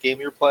matter what game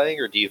you're playing,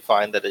 or do you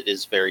find that it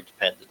is very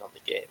dependent on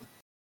the game?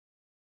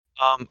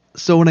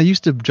 So when I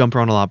used to jump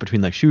around a lot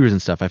between like shooters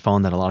and stuff, I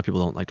found that a lot of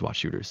people don't like to watch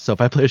shooters. So if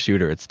I play a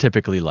shooter, it's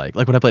typically like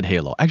when I played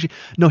Halo. Actually,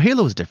 no,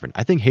 Halo is different.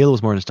 I think Halo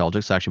is more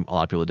nostalgic, so actually a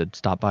lot of people did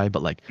stop by.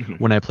 But like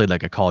when I played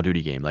like a Call of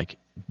Duty game,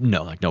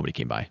 nobody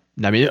came by.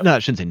 I mean, no, I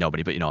shouldn't say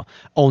nobody, but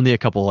only a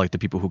couple like the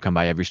people who come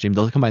by every stream.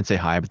 They'll come by and say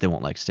hi, but they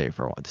won't like stay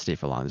for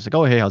long. It's like,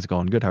 oh hey, how's it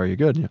going? Good, how are you?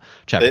 Good.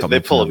 Chat. They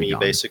pull me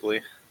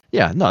basically.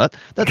 Yeah, no,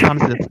 that's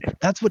honestly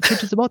that's what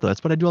Twitch is about though.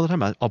 That's what I do all the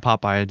time. I'll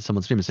pop by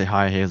someone's stream and say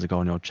hi, hey, how's it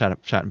going? Chat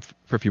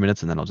for a few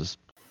minutes, and then I'll just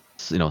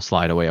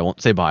slide away. I won't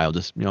say bye. I'll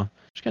just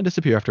just kind of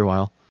disappear after a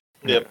while.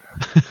 Yep.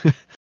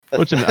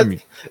 Which I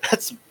mean,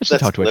 that's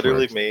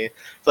literally works. me.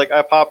 It's like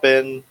I pop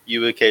in,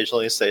 you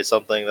occasionally say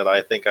something that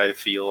I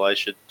feel I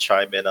should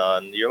chime in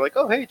on. You're like,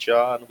 oh hey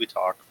John, we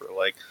talk for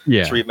like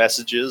 3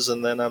 messages,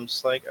 and then I'm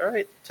just like, all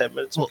right, 10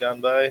 minutes have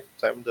gone by,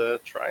 time to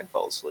try and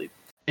fall asleep.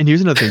 And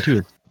here's another thing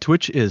too: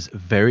 Twitch is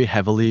very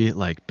heavily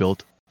like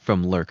built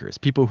from lurkers,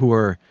 people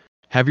who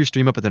have your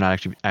stream up but they're not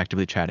actually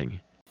actively chatting.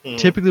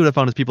 Typically what I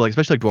found is people like,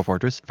 especially like Dwarf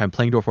Fortress, if I'm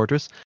playing Dwarf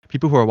Fortress,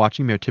 people who are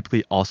watching me are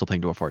typically also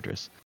playing Dwarf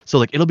Fortress. So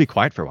like it'll be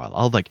quiet for a while.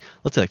 I'll have like,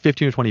 let's say like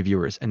 15 or 20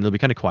 viewers, and it'll be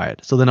kind of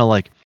quiet. So then I'll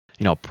like,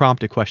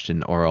 prompt a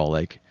question, or I'll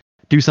like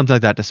do something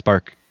like that to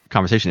spark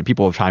conversation, and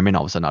people will chime in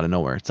all of a sudden out of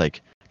nowhere. It's like,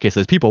 okay, so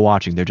there's people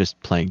watching, they're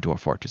just playing Dwarf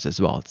Fortress as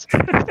well. It's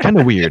kind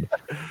of weird.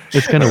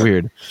 It's kind of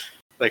weird.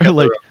 They got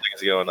like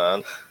things going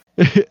on.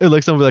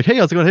 Like someone will be like, hey,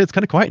 how's it going? Hey, it's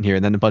kind of quiet in here.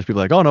 And then a bunch of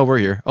people are like, oh no, we're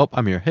here. Oh,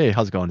 I'm here. Hey,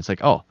 how's it going? It's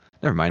like, oh,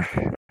 never mind.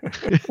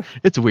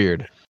 It's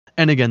weird.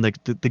 And again,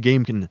 like the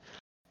game can,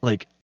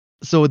 like,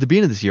 so at the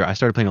beginning of this year, I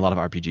started playing a lot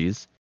of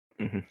RPGs,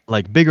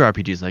 like bigger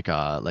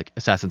RPGs, like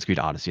Assassin's Creed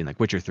Odyssey and like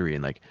Witcher 3,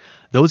 and like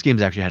those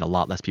games actually had a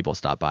lot less people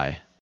stop by.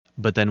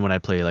 But then when I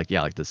play like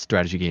the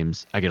strategy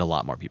games, I get a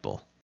lot more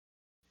people,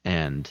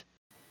 and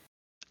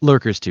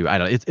lurkers too. I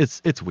don't.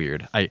 It's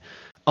weird. I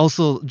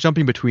also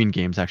jumping between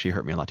games actually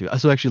hurt me a lot too.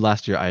 So actually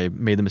last year I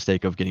made the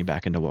mistake of getting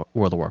back into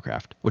World of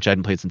Warcraft, which I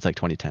hadn't played since like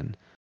 2010,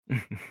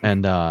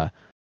 and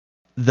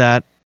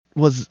that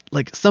was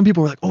like, some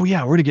people were like, oh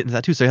yeah, we're gonna get into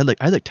that too. So I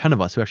had like 10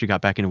 of us who actually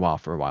got back into WoW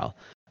for a while.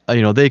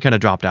 They kind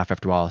of dropped off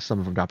after a while. Some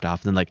of them dropped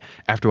off, and then like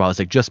after a while, it's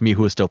like just me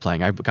who was still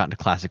playing. I got into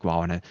Classic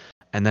WoW,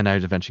 and then I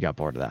eventually got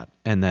bored of that.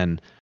 And then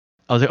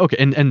I was like, okay,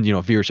 and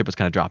viewership was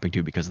kind of dropping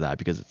too because of that,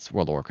 because it's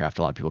World of Warcraft.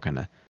 A lot of people kind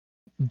of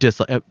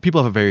dislike.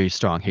 People have a very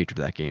strong hatred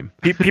of that game.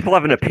 People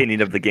have an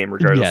opinion of the game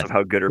regardless of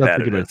how good or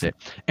bad it is.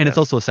 And it's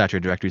also a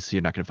saturated directory, so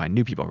you're not going to find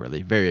new people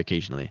really, very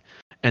occasionally.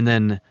 And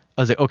then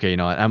I was like, okay,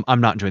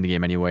 I'm not enjoying the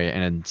game anyway,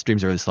 and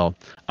streams are really slow.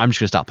 I'm just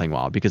gonna stop playing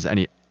WoW, because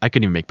I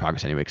couldn't even make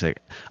progress anyway, because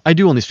I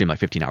do only stream like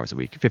 15 hours a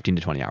week, 15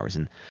 to 20 hours,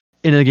 and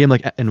in a game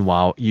like in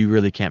WoW, you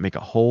really can't make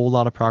a whole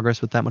lot of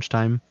progress with that much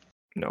time.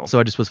 No. So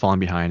I just was falling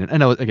behind,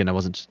 and I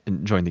wasn't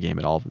enjoying the game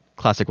at all.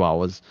 Classic WoW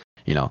was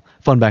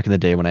fun back in the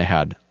day when I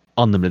had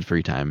unlimited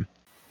free time,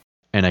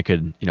 and I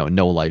could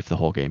no life the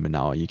whole game, and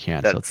now you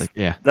can't. So it's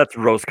like, that's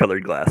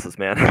rose-colored glasses,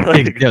 man.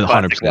 Like,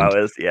 100%. WoW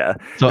is, yeah.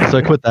 So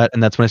I quit that,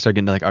 and that's when I started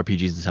getting into like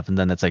RPGs and stuff, and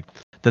then it's like,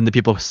 then the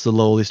people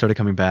slowly started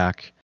coming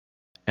back,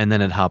 and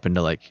then it happened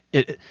to like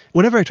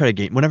whenever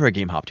a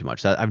game hop too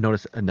much, I've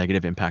noticed a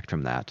negative impact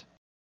from that.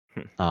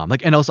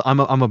 Like, and also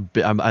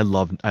I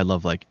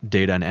love like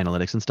data and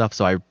analytics and stuff,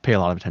 so I pay a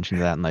lot of attention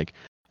to that and like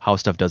how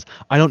stuff does.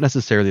 I don't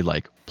necessarily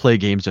like play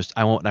games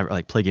I won't never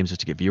like play games just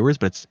to get viewers,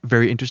 but it's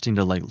very interesting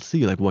to like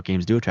see like what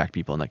games do attract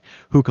people and like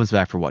who comes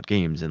back for what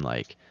games, and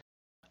like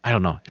I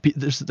don't know.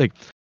 There's like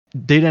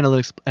data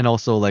analytics and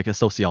also like a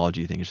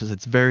sociology thing.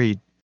 It's very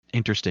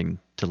interesting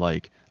to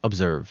like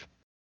observe.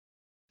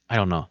 I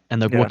don't know,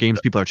 and like what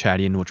games people are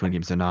chatting, which one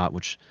games they're not,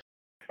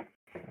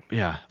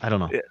 I don't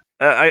know.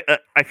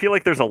 I feel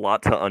like there's a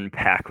lot to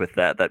unpack with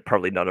that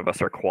probably none of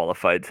us are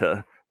qualified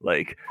to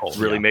like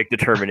really make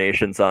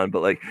determinations on,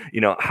 but like,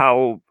 you know,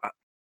 how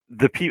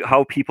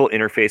people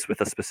interface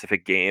with a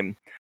specific game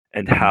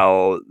and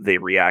how they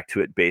react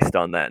to it based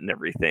on that and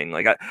everything.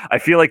 Like I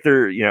feel like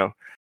they're, you know,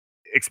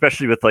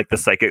 especially with like the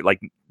psychic, like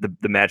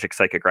the magic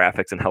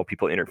psychographics and how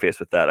people interface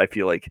with that. I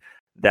feel like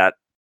that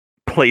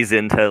plays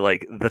into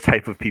like the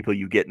type of people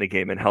you get in a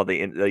game and how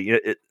they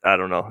I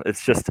don't know,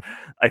 it's just,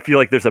 I feel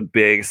like there's a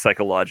big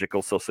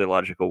psychological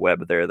sociological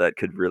web there that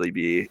could really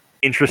be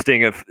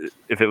interesting if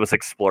it was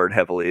explored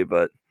heavily.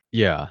 But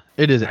yeah,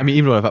 it is. I mean,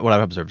 even what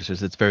I've observed is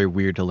just, it's very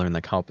weird to learn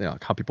like how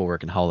people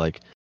work and how like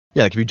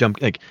like if you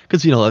jump like,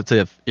 because you know, let's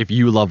say if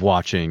you love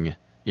watching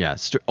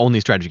only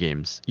strategy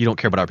games, you don't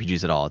care about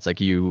RPGs at all. It's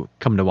like you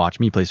come to watch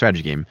me play a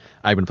strategy game,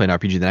 I've been playing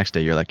RPG the next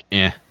day, you're like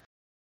yeah.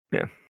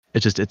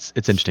 It's just it's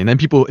interesting. Then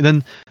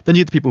then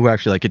you get the people who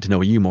actually like get to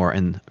know you more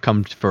and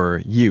come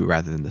for you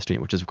rather than the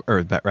stream,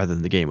 rather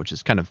than the game, which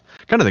is kind of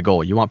the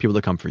goal. You want people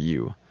to come for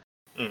you,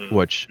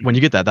 which when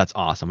you get that, that's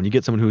awesome. When you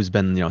get someone who's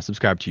been, you know,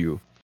 subscribed to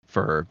you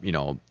for, you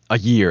know, a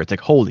year, it's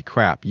like holy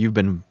crap, you've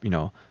been, you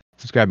know,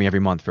 subscribing every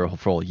month for a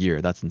full year.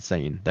 That's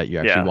insane that you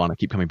actually want to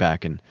keep coming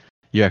back and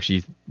you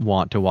actually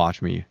want to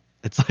watch me.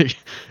 It's like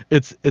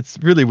it's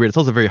really weird. It's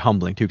also very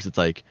humbling too, because it's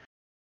like,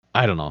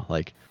 I don't know,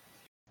 like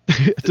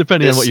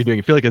depending on what you're doing,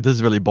 I feel like this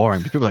is really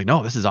boring. People are like,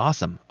 no, this is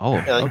awesome. Oh,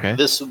 okay.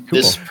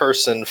 This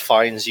person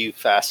finds you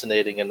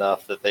fascinating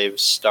enough that they've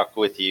stuck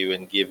with you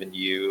and given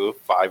you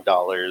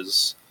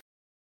 $5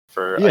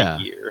 for a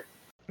year.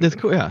 It's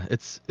cool. Yeah,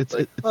 it's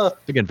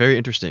again very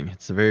interesting.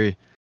 It's a very,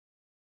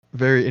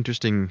 very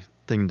interesting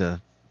thing to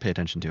pay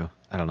attention to.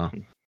 I don't know.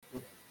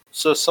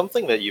 So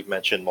something that you've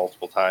mentioned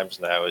multiple times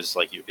now is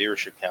like your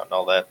viewership count and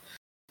all that.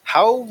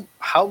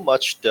 How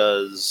much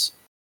does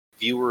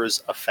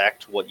viewers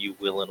affect what you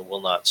will and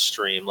will not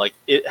stream? Like,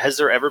 has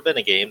there ever been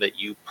a game that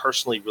you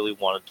personally really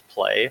wanted to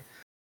play,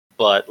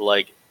 but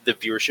like the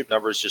viewership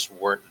numbers just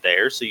weren't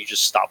there, so you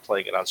just stopped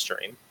playing it on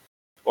stream?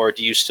 Or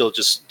do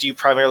you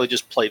primarily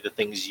just play the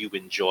things you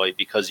enjoy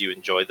because you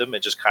enjoy them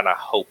and just kind of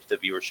hope the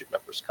viewership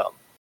numbers come?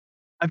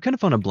 I've kind of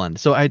found a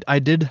blend. So I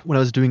did, when I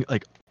was doing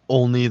like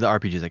only the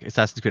RPGs, like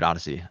Assassin's Creed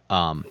Odyssey,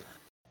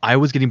 I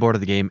was getting bored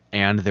of the game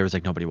and there was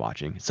like nobody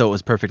watching. So it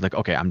was perfect. Like,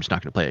 okay, I'm just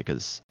not going to play it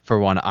because for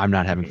one, I'm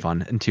not having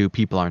fun. And two,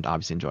 people aren't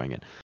obviously enjoying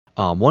it.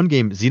 One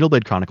game,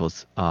 Xenoblade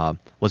Chronicles,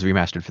 was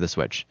remastered for the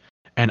Switch.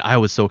 And I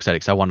was so excited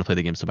because I wanted to play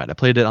the game so bad. I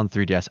played it on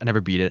 3DS. I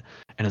never beat it.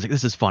 And I was like,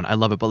 this is fun. I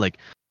love it. But like,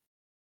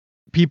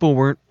 people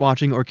weren't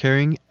watching or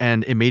caring.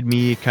 And it made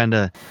me kind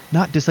of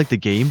not dislike the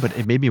game, but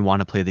it made me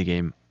want to play the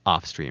game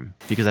off stream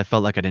because I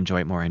felt like I'd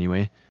enjoy it more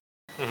anyway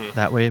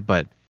that way.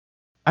 But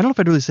I don't know if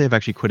I'd really say I've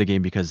actually quit a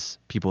game because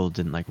people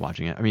didn't like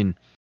watching it. I mean,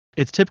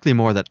 it's typically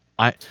more that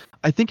I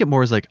think it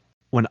more is like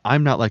when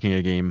I'm not liking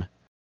a game,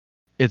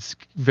 it's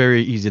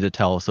very easy to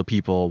tell, so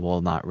people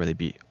will not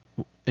really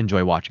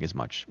enjoy watching as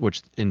much,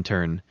 which in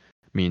turn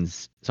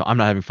means, so I'm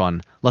not having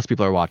fun, less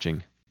people are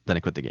watching, then I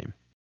quit the game.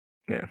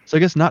 Yeah. So I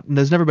guess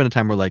there's never been a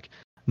time where like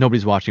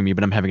nobody's watching me,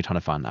 but I'm having a ton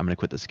of fun, I'm going to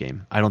quit this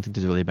game. I don't think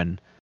there's really been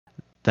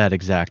that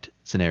exact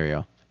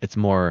scenario. It's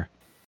more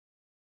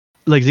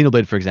like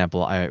Xenoblade, for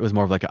example, it was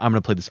more of like, I'm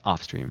going to play this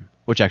off stream,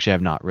 which actually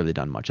I've not really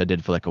done much. I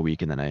did for like a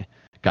week and then I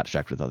got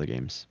distracted with other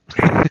games.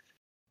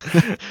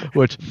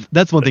 Which,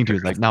 that's one thing too,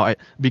 is like now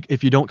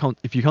if you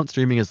count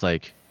streaming as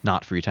like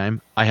not free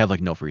time, I have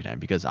like no free time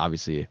because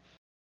obviously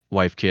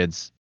wife,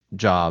 kids,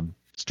 job,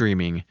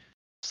 streaming,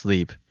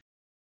 sleep.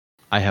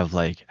 I have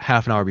like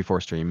half an hour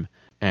before stream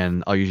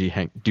and I'll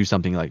usually do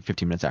something like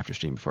 15 minutes after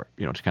stream before,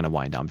 you know, to kind of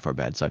wind down before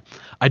bed. So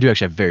I do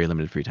actually have very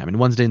limited free time. And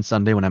Wednesday and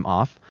Sunday when I'm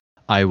off,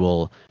 I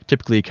will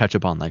typically catch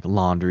up on like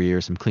laundry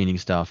or some cleaning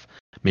stuff.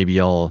 Maybe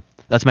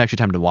that's my extra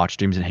time to watch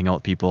streams and hang out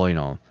with people, you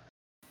know,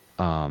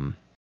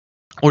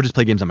 or just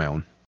play games on my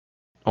own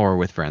or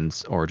with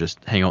friends or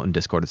just hang out in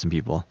Discord with some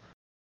people.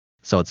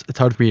 So it's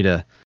hard for me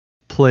to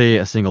play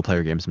a single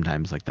player game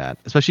sometimes like that,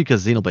 especially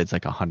because Xenoblade's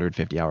like a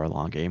 150-hour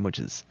long game, which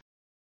is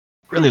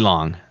really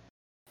long.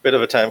 Bit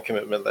of a time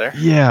commitment there.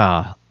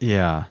 Yeah.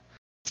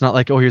 It's not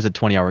like, oh, here's a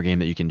 20-hour game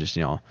that you can just,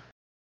 you know,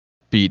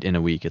 beat in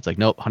a week. It's like,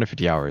 nope,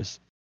 150 hours.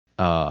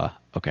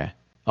 Okay.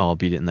 I'll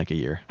beat it in like a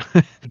year.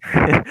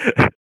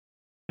 I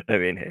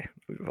mean, hey,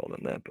 we've all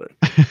done that, but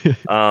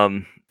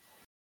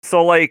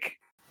so like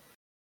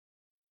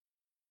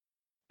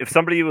if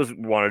somebody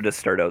wanted to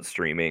start out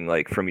streaming,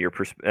 like from your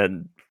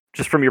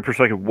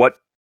perspective, what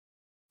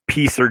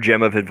piece or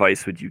gem of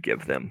advice would you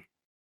give them?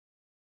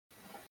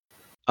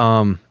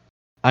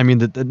 I mean,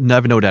 the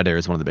never no dead air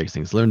is one of the biggest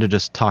things. Learn to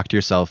just talk to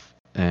yourself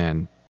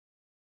and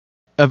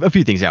a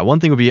few things. Yeah, one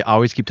thing would be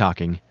always keep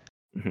talking.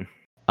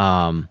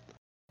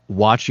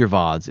 Watch your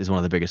VODs is one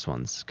of the biggest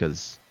ones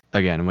because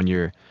again, when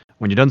you're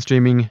done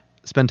streaming,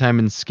 spend time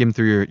and skim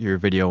through your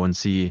video and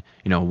see,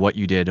 you know, what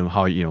you did and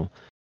how, you know,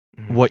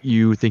 what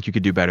you think you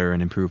could do better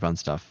and improve on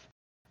stuff.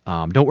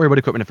 Don't worry about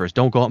equipment at first.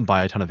 Don't go out and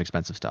buy a ton of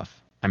expensive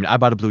stuff. I mean, I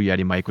bought a Blue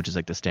Yeti mic, which is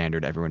like the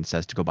standard. Everyone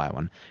says to go buy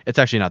one. It's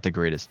actually not the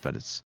greatest, but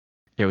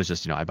it was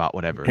just, I bought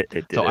whatever.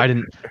 I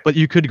didn't. But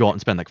you could go out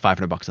and spend like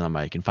 $500 on a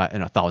mic and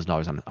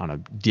 $1,000 on a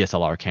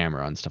DSLR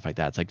camera and stuff like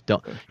that. It's like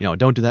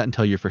don't do that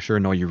until you for sure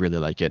know you really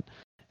like it.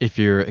 If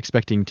you're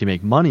expecting to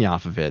make money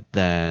off of it,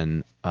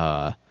 then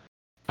I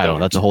don't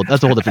know. That's a whole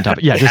different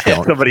topic. Yeah, just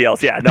don't. Somebody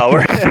else. Yeah, no.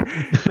 We're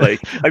like,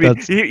 I mean,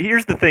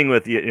 here's the thing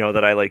with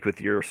that I like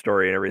with your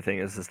story and everything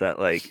is that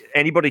like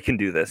anybody can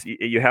do this.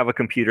 You have a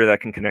computer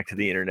that can connect to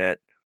the internet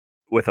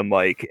with a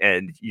mic,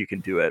 and you can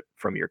do it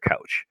from your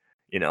couch.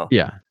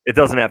 Yeah, it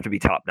doesn't have to be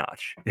top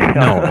notch.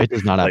 No, it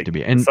does not have to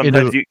be. And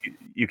sometimes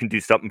you can do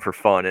something for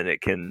fun, and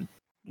it can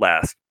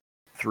last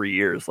 3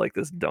 years, like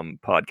this dumb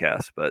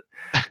podcast. But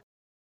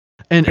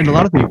and a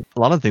lot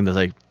of things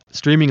like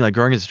streaming, like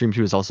growing as a stream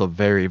too, is also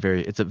very,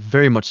 very. It's a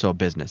very much so a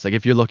business. Like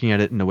if you're looking at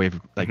it in a way of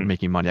like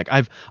making money, like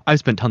I've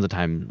spent tons of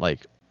time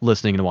like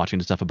listening and watching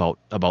stuff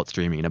about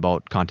streaming and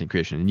about content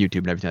creation and YouTube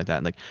and everything like that.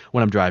 And like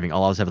when I'm driving,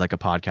 I'll always have like a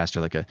podcast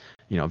or like a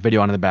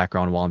video on in the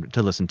background while I'm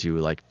to listen to,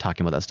 like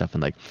talking about that stuff.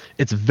 And like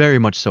it's very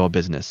much so a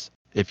business.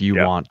 If you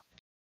want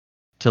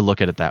to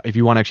look at it if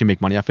you want to actually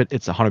make money off it,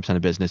 it's 100% a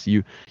business.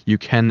 You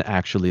can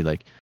actually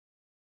like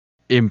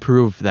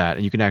improve that,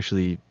 and you can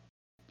actually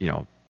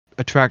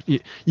attract.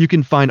 You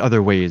can find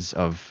other ways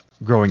of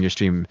growing your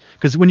stream,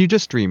 because when you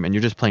just stream and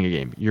you're just playing a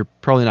game, you're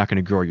probably not going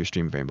to grow your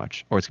stream very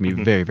much, or it's going to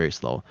be very, very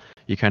slow.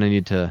 You kind of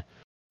need to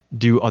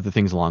do other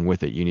things along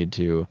with it. You need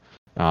to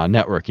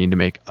network. You need to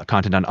make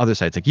content on other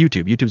sites like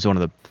YouTube. YouTube's one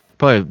of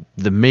probably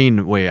the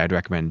main way I'd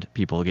recommend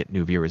people get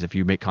new viewers. If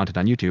you make content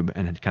on YouTube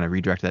and kind of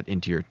redirect that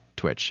into your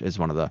Twitch, is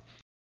one of the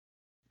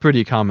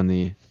pretty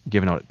commonly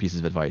given out pieces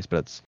of advice.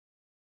 But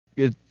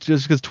it's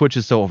just because Twitch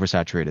is so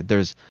oversaturated.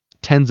 There's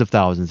tens of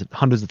thousands,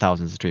 hundreds of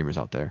thousands of streamers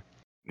out there.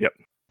 Yep.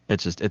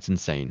 It's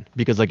insane,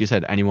 because like you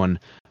said, anyone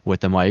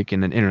with a mic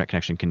and an internet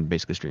connection can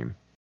basically stream.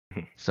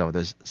 So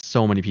there's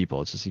so many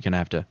people. It's just, you kind of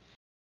have to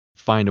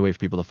find a way for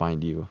people to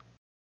find you.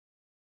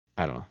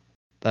 I don't know.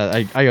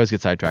 I always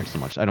get sidetracked so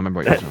much. I don't remember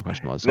what your original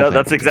question was. No,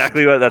 that's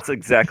exactly what I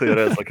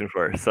was looking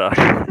for. So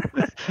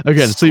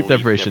again, sleep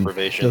deprivation. But...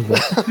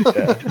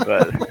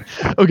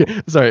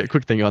 Okay, sorry. A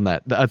quick thing on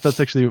that. That's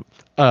actually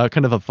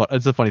kind of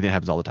it's a funny thing that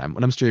happens all the time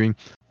when I'm streaming.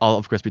 I'll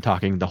of course be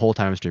talking the whole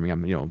time I'm streaming.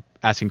 I'm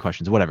asking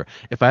questions, whatever.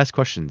 If I ask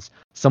questions,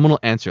 someone will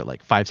answer it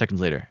like 5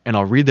 seconds later, and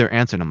I'll read their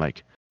answer, and I'm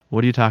like,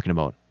 "What are you talking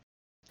about?"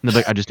 And they're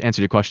like, "I just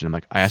answered your question." I'm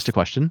like, "I asked a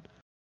question."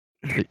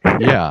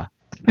 Yeah.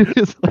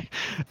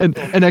 and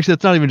actually,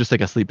 that's not even just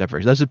like a sleep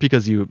deprivation. That's just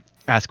because you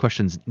ask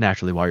questions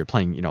naturally while you're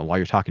playing, while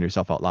you're talking to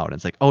yourself out loud. And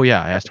it's like, oh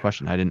yeah, I asked a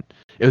question.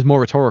 It was more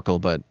rhetorical,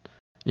 but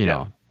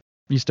you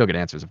still get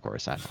answers, of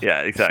course.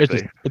 Yeah,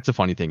 exactly. It's a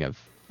funny thing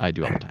I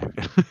do all the time.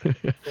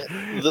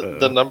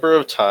 The number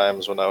of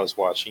times when I was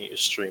watching you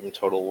stream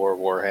Total War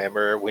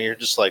Warhammer, when you're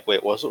just like,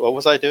 wait, what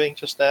was I doing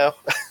just now?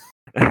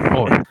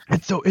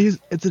 It's so easy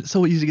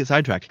to get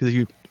sidetracked, because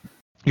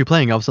you're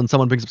playing, all of a sudden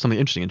someone brings up something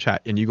interesting in chat,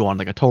 and you go on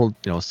like a total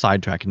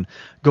sidetrack and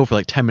go for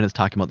like 10 minutes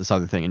talking about this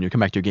other thing, and you come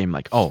back to your game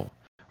like, oh,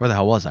 where the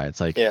hell was I? It's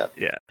like, yeah.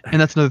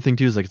 And that's another thing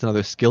too, is like it's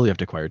another skill you have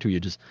to acquire too. You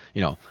just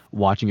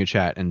watching your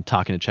chat and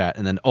talking to chat,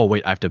 and then oh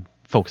wait, I have to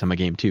focus on my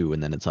game too,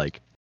 and then it's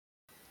like,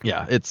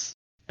 yeah, it's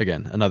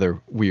again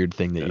another weird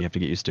thing that you have to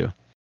get used to.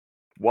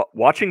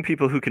 Watching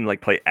people who can like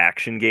play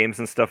action games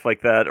and stuff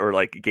like that, or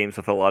like games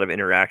with a lot of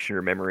interaction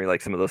or memory, like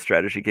some of those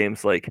strategy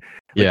games, like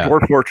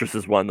Dwarf Fortress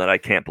is one that I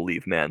can't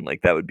believe, man.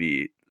 Like that would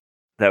be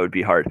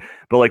hard.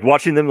 But like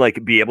watching them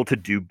like be able to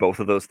do both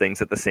of those things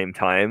at the same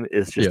time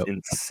is just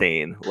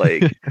insane.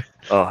 Like,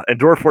 and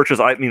Dwarf Fortress,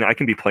 I mean, I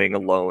can be playing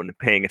alone,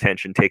 paying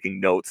attention,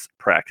 taking notes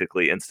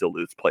practically, and still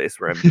lose place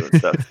where I'm doing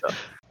stuff.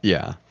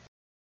 Yeah.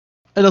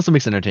 It also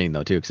makes it entertaining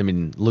though too, because I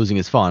mean, losing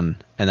is fun,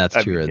 and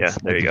that's true as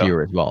the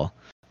viewer as well.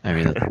 I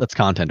mean, that's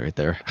content right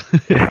there.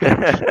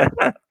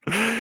 But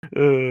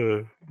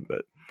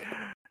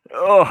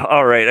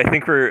all right. I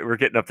think we're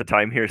getting up to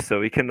time here, so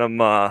we can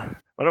why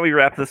don't we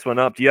wrap this one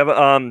up? Do you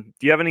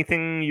have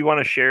anything you want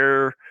to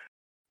share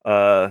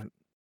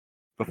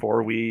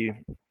before we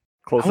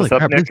close this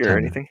up, Nick, or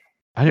anything?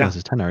 I think this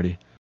is 10 already.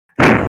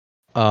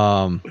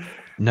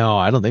 No,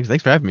 I don't think so.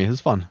 Thanks for having me. It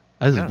was fun.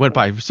 I just went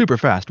by super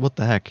fast. What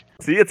the heck?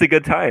 See, it's a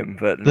good time,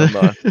 but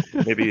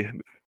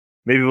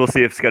maybe we'll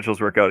see if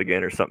schedules work out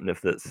again or something. If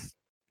this,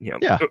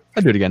 yeah,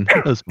 I'll do it again.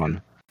 It was fun.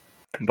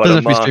 But it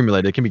doesn't have to be stream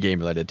related. It can be game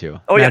related too.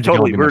 Oh yeah,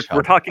 totally. We're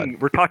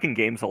talking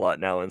games a lot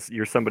now, and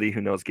you're somebody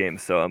who knows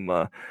games.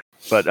 So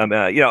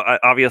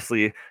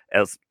obviously,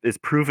 as is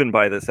proven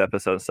by this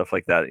episode and stuff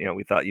like that,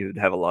 we thought you'd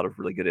have a lot of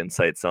really good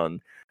insights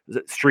on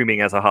streaming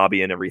as a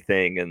hobby and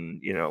everything,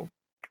 and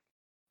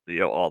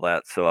all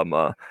that.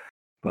 So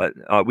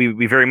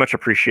we very much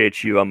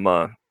appreciate you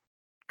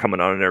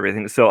coming on and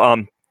everything.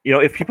 So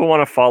if people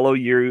want to follow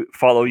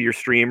your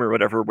stream or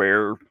whatever,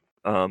 where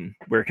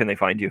can they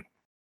find you?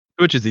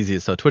 Twitch is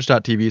easiest. So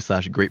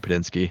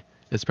twitch.tv/GreatPadinski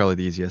is probably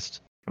the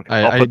easiest. Okay.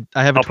 I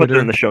have a Twitter. I'll put it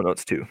in the show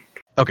notes too.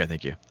 Okay,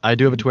 thank you. I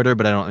do have a Twitter,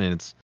 but I don't. I mean,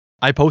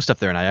 I post stuff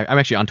there, and I'm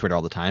actually on Twitter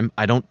all the time.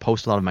 I don't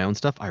post a lot of my own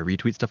stuff. I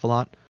retweet stuff a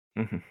lot.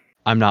 Mm-hmm.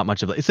 I'm not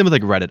much of a. It's similar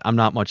like Reddit. I'm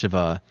not much of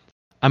a.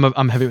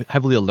 I'm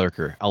heavily a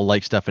lurker. I'll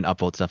like stuff and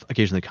upvote stuff.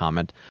 Occasionally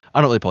comment.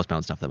 I don't really post my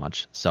own stuff that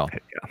much. So,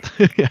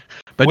 yeah.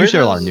 But I do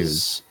share a lot of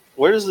news.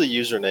 Where does the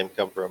username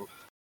come from?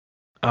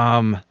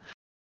 I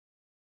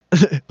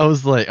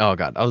was like, oh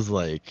god, I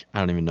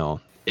don't even know,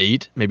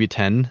 8, maybe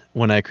 10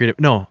 when I created.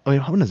 No, wait,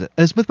 when is it?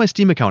 It's with my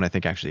Steam account, I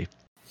think actually.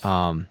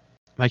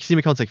 My Steam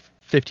account's like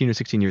 15 or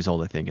 16 years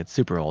old. I think it's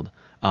super old.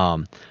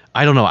 I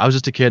don't know. I was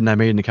just a kid and I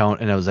made an account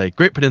and I was like,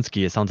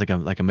 GreatPadinski. It sounds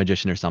like a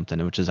magician or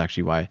something, which is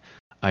actually why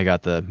I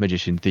got the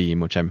magician theme,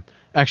 which I'm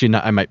actually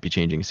not. I might be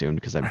changing soon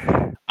because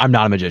I'm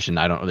not a magician.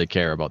 I don't really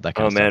care about that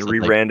kind of stuff. Oh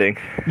man, rebranding.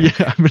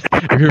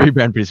 Like, I'm gonna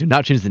rebrand pretty soon.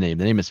 Not change the name.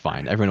 The name is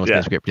fine. Everyone knows me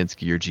as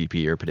GreatPadinski or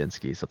GP or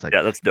Padinsky. So it's like,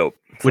 yeah, that's dope.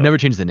 Would never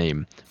change the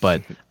name,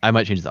 but I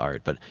might change the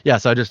art. But yeah,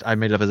 so I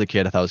made it up as a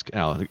kid. I thought it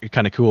was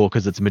kind of cool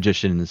because it's a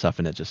magician and stuff,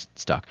 and it just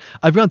stuck.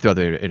 I've gone through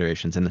other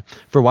iterations, and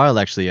for a while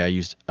actually, I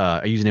used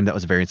a username that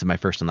was a variant of my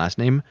first and last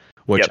name,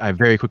 which I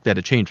very quickly had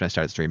to change when I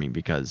started streaming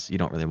because you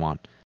don't really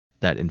want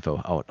that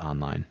info out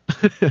online.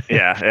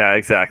 yeah,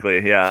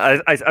 exactly.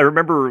 Yeah, I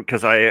remember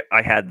because I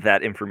had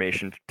that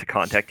information to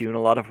contact you in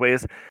a lot of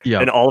ways. Yeah,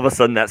 and all of a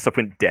sudden that stuff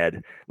went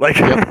dead. Like,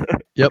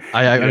 yep.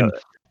 I mean,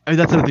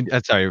 that's another thing.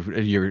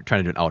 Sorry, you're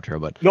trying to do an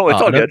outro, but no,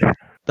 it's all good.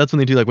 That's when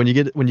they do, like when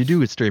you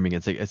do streaming,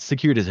 it's like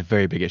security is a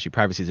very big issue.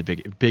 Privacy is a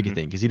big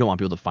thing because you don't want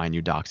people to find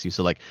you, dox you.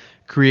 So like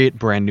create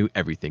brand new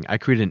everything. I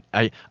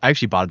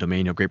actually bought a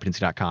domain,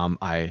 GreatPadinski.com.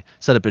 I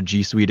set up a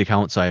G Suite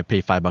account, so I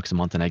pay $5 a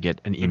month and I get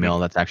an email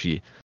that's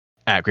actually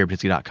at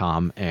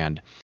GreatPadinski.com,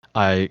 and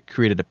I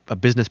created a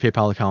business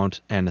PayPal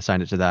account and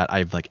assigned it to that.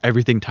 I've like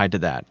everything tied to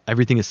that.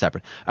 Everything is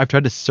separate. I've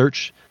tried to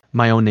search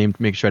my own name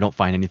to make sure I don't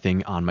find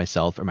anything on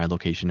myself or my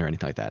location or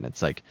anything like that. And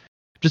it's like,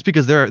 just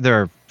because there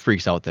are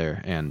freaks out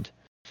there, and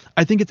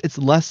I think it's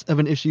less of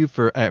an issue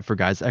for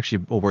guys.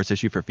 Actually, a worse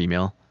issue for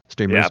female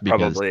streamers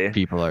because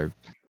people are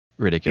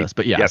ridiculous.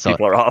 But so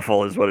people are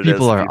awful, is what it is.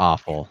 People are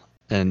awful,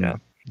 and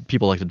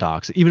people like to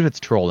dox. Even if it's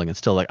trolling, it's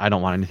still like I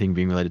don't want anything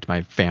being related to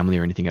my family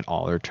or anything at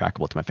all, or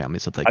trackable to my family.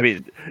 So it's like, I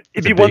mean,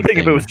 it'd be one thing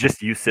if it was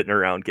just you sitting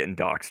around getting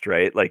doxxed,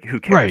 right? Like, who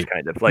cares?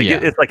 Kind of like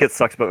it's like it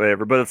sucks, but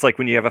whatever. But it's like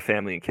when you have a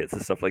family and kids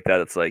and stuff like that,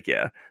 it's like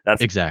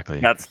that's exactly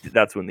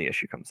that's when the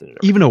issue comes in.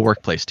 Even a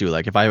workplace too.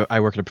 Like if I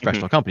work at a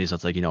professional company, so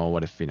it's like,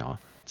 what if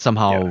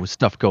somehow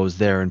stuff goes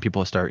there and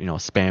people start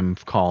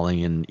spam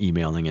calling and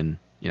emailing and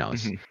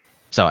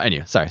So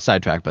anyway, sorry,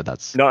 sidetrack, but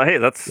that's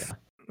that's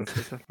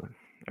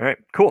all right,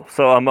 cool.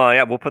 So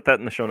we'll put that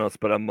in the show notes.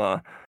 But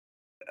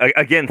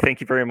again,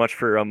 thank you very much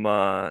for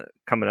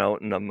coming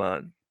out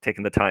and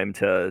taking the time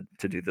to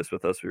do this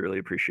with us. We really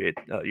appreciate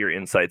your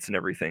insights and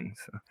everything.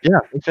 So. Yeah,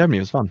 thanks for having me.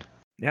 It was fun.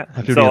 Yeah.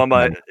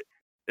 So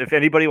if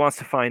anybody wants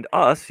to find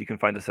us, you can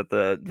find us at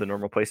the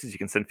normal places. You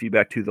can send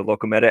feedback to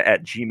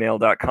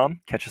thelocalmeta@gmail.com.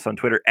 Catch us on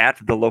Twitter at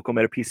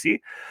thelocalmetapc.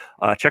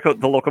 Check out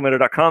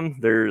thelocalmeta.com.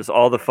 There's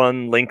all the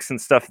fun links and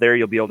stuff there.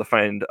 You'll be able to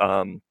find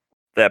the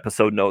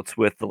episode notes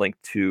with the link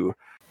to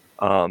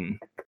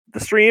the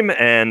stream,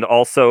 and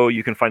also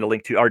you can find a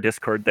link to our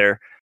Discord there.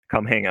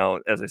 Come hang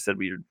out. As I said,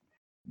 we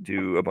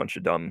do a bunch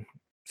of dumb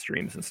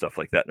streams and stuff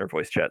like that in our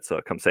voice chat, so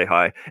come say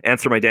hi,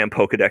 answer my damn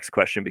Pokedex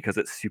question because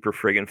it's super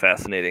friggin'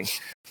 fascinating.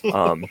 And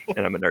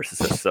I'm a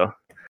narcissist, so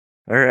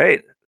all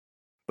right.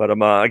 But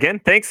again,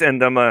 thanks.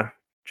 And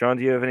John,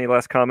 do you have any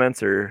last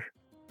comments or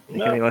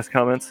any last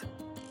comments?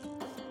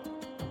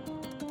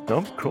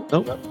 No? Cool.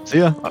 Nope. See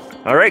ya.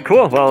 All right,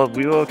 cool. Well,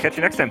 we will catch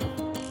you next time.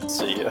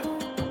 See ya.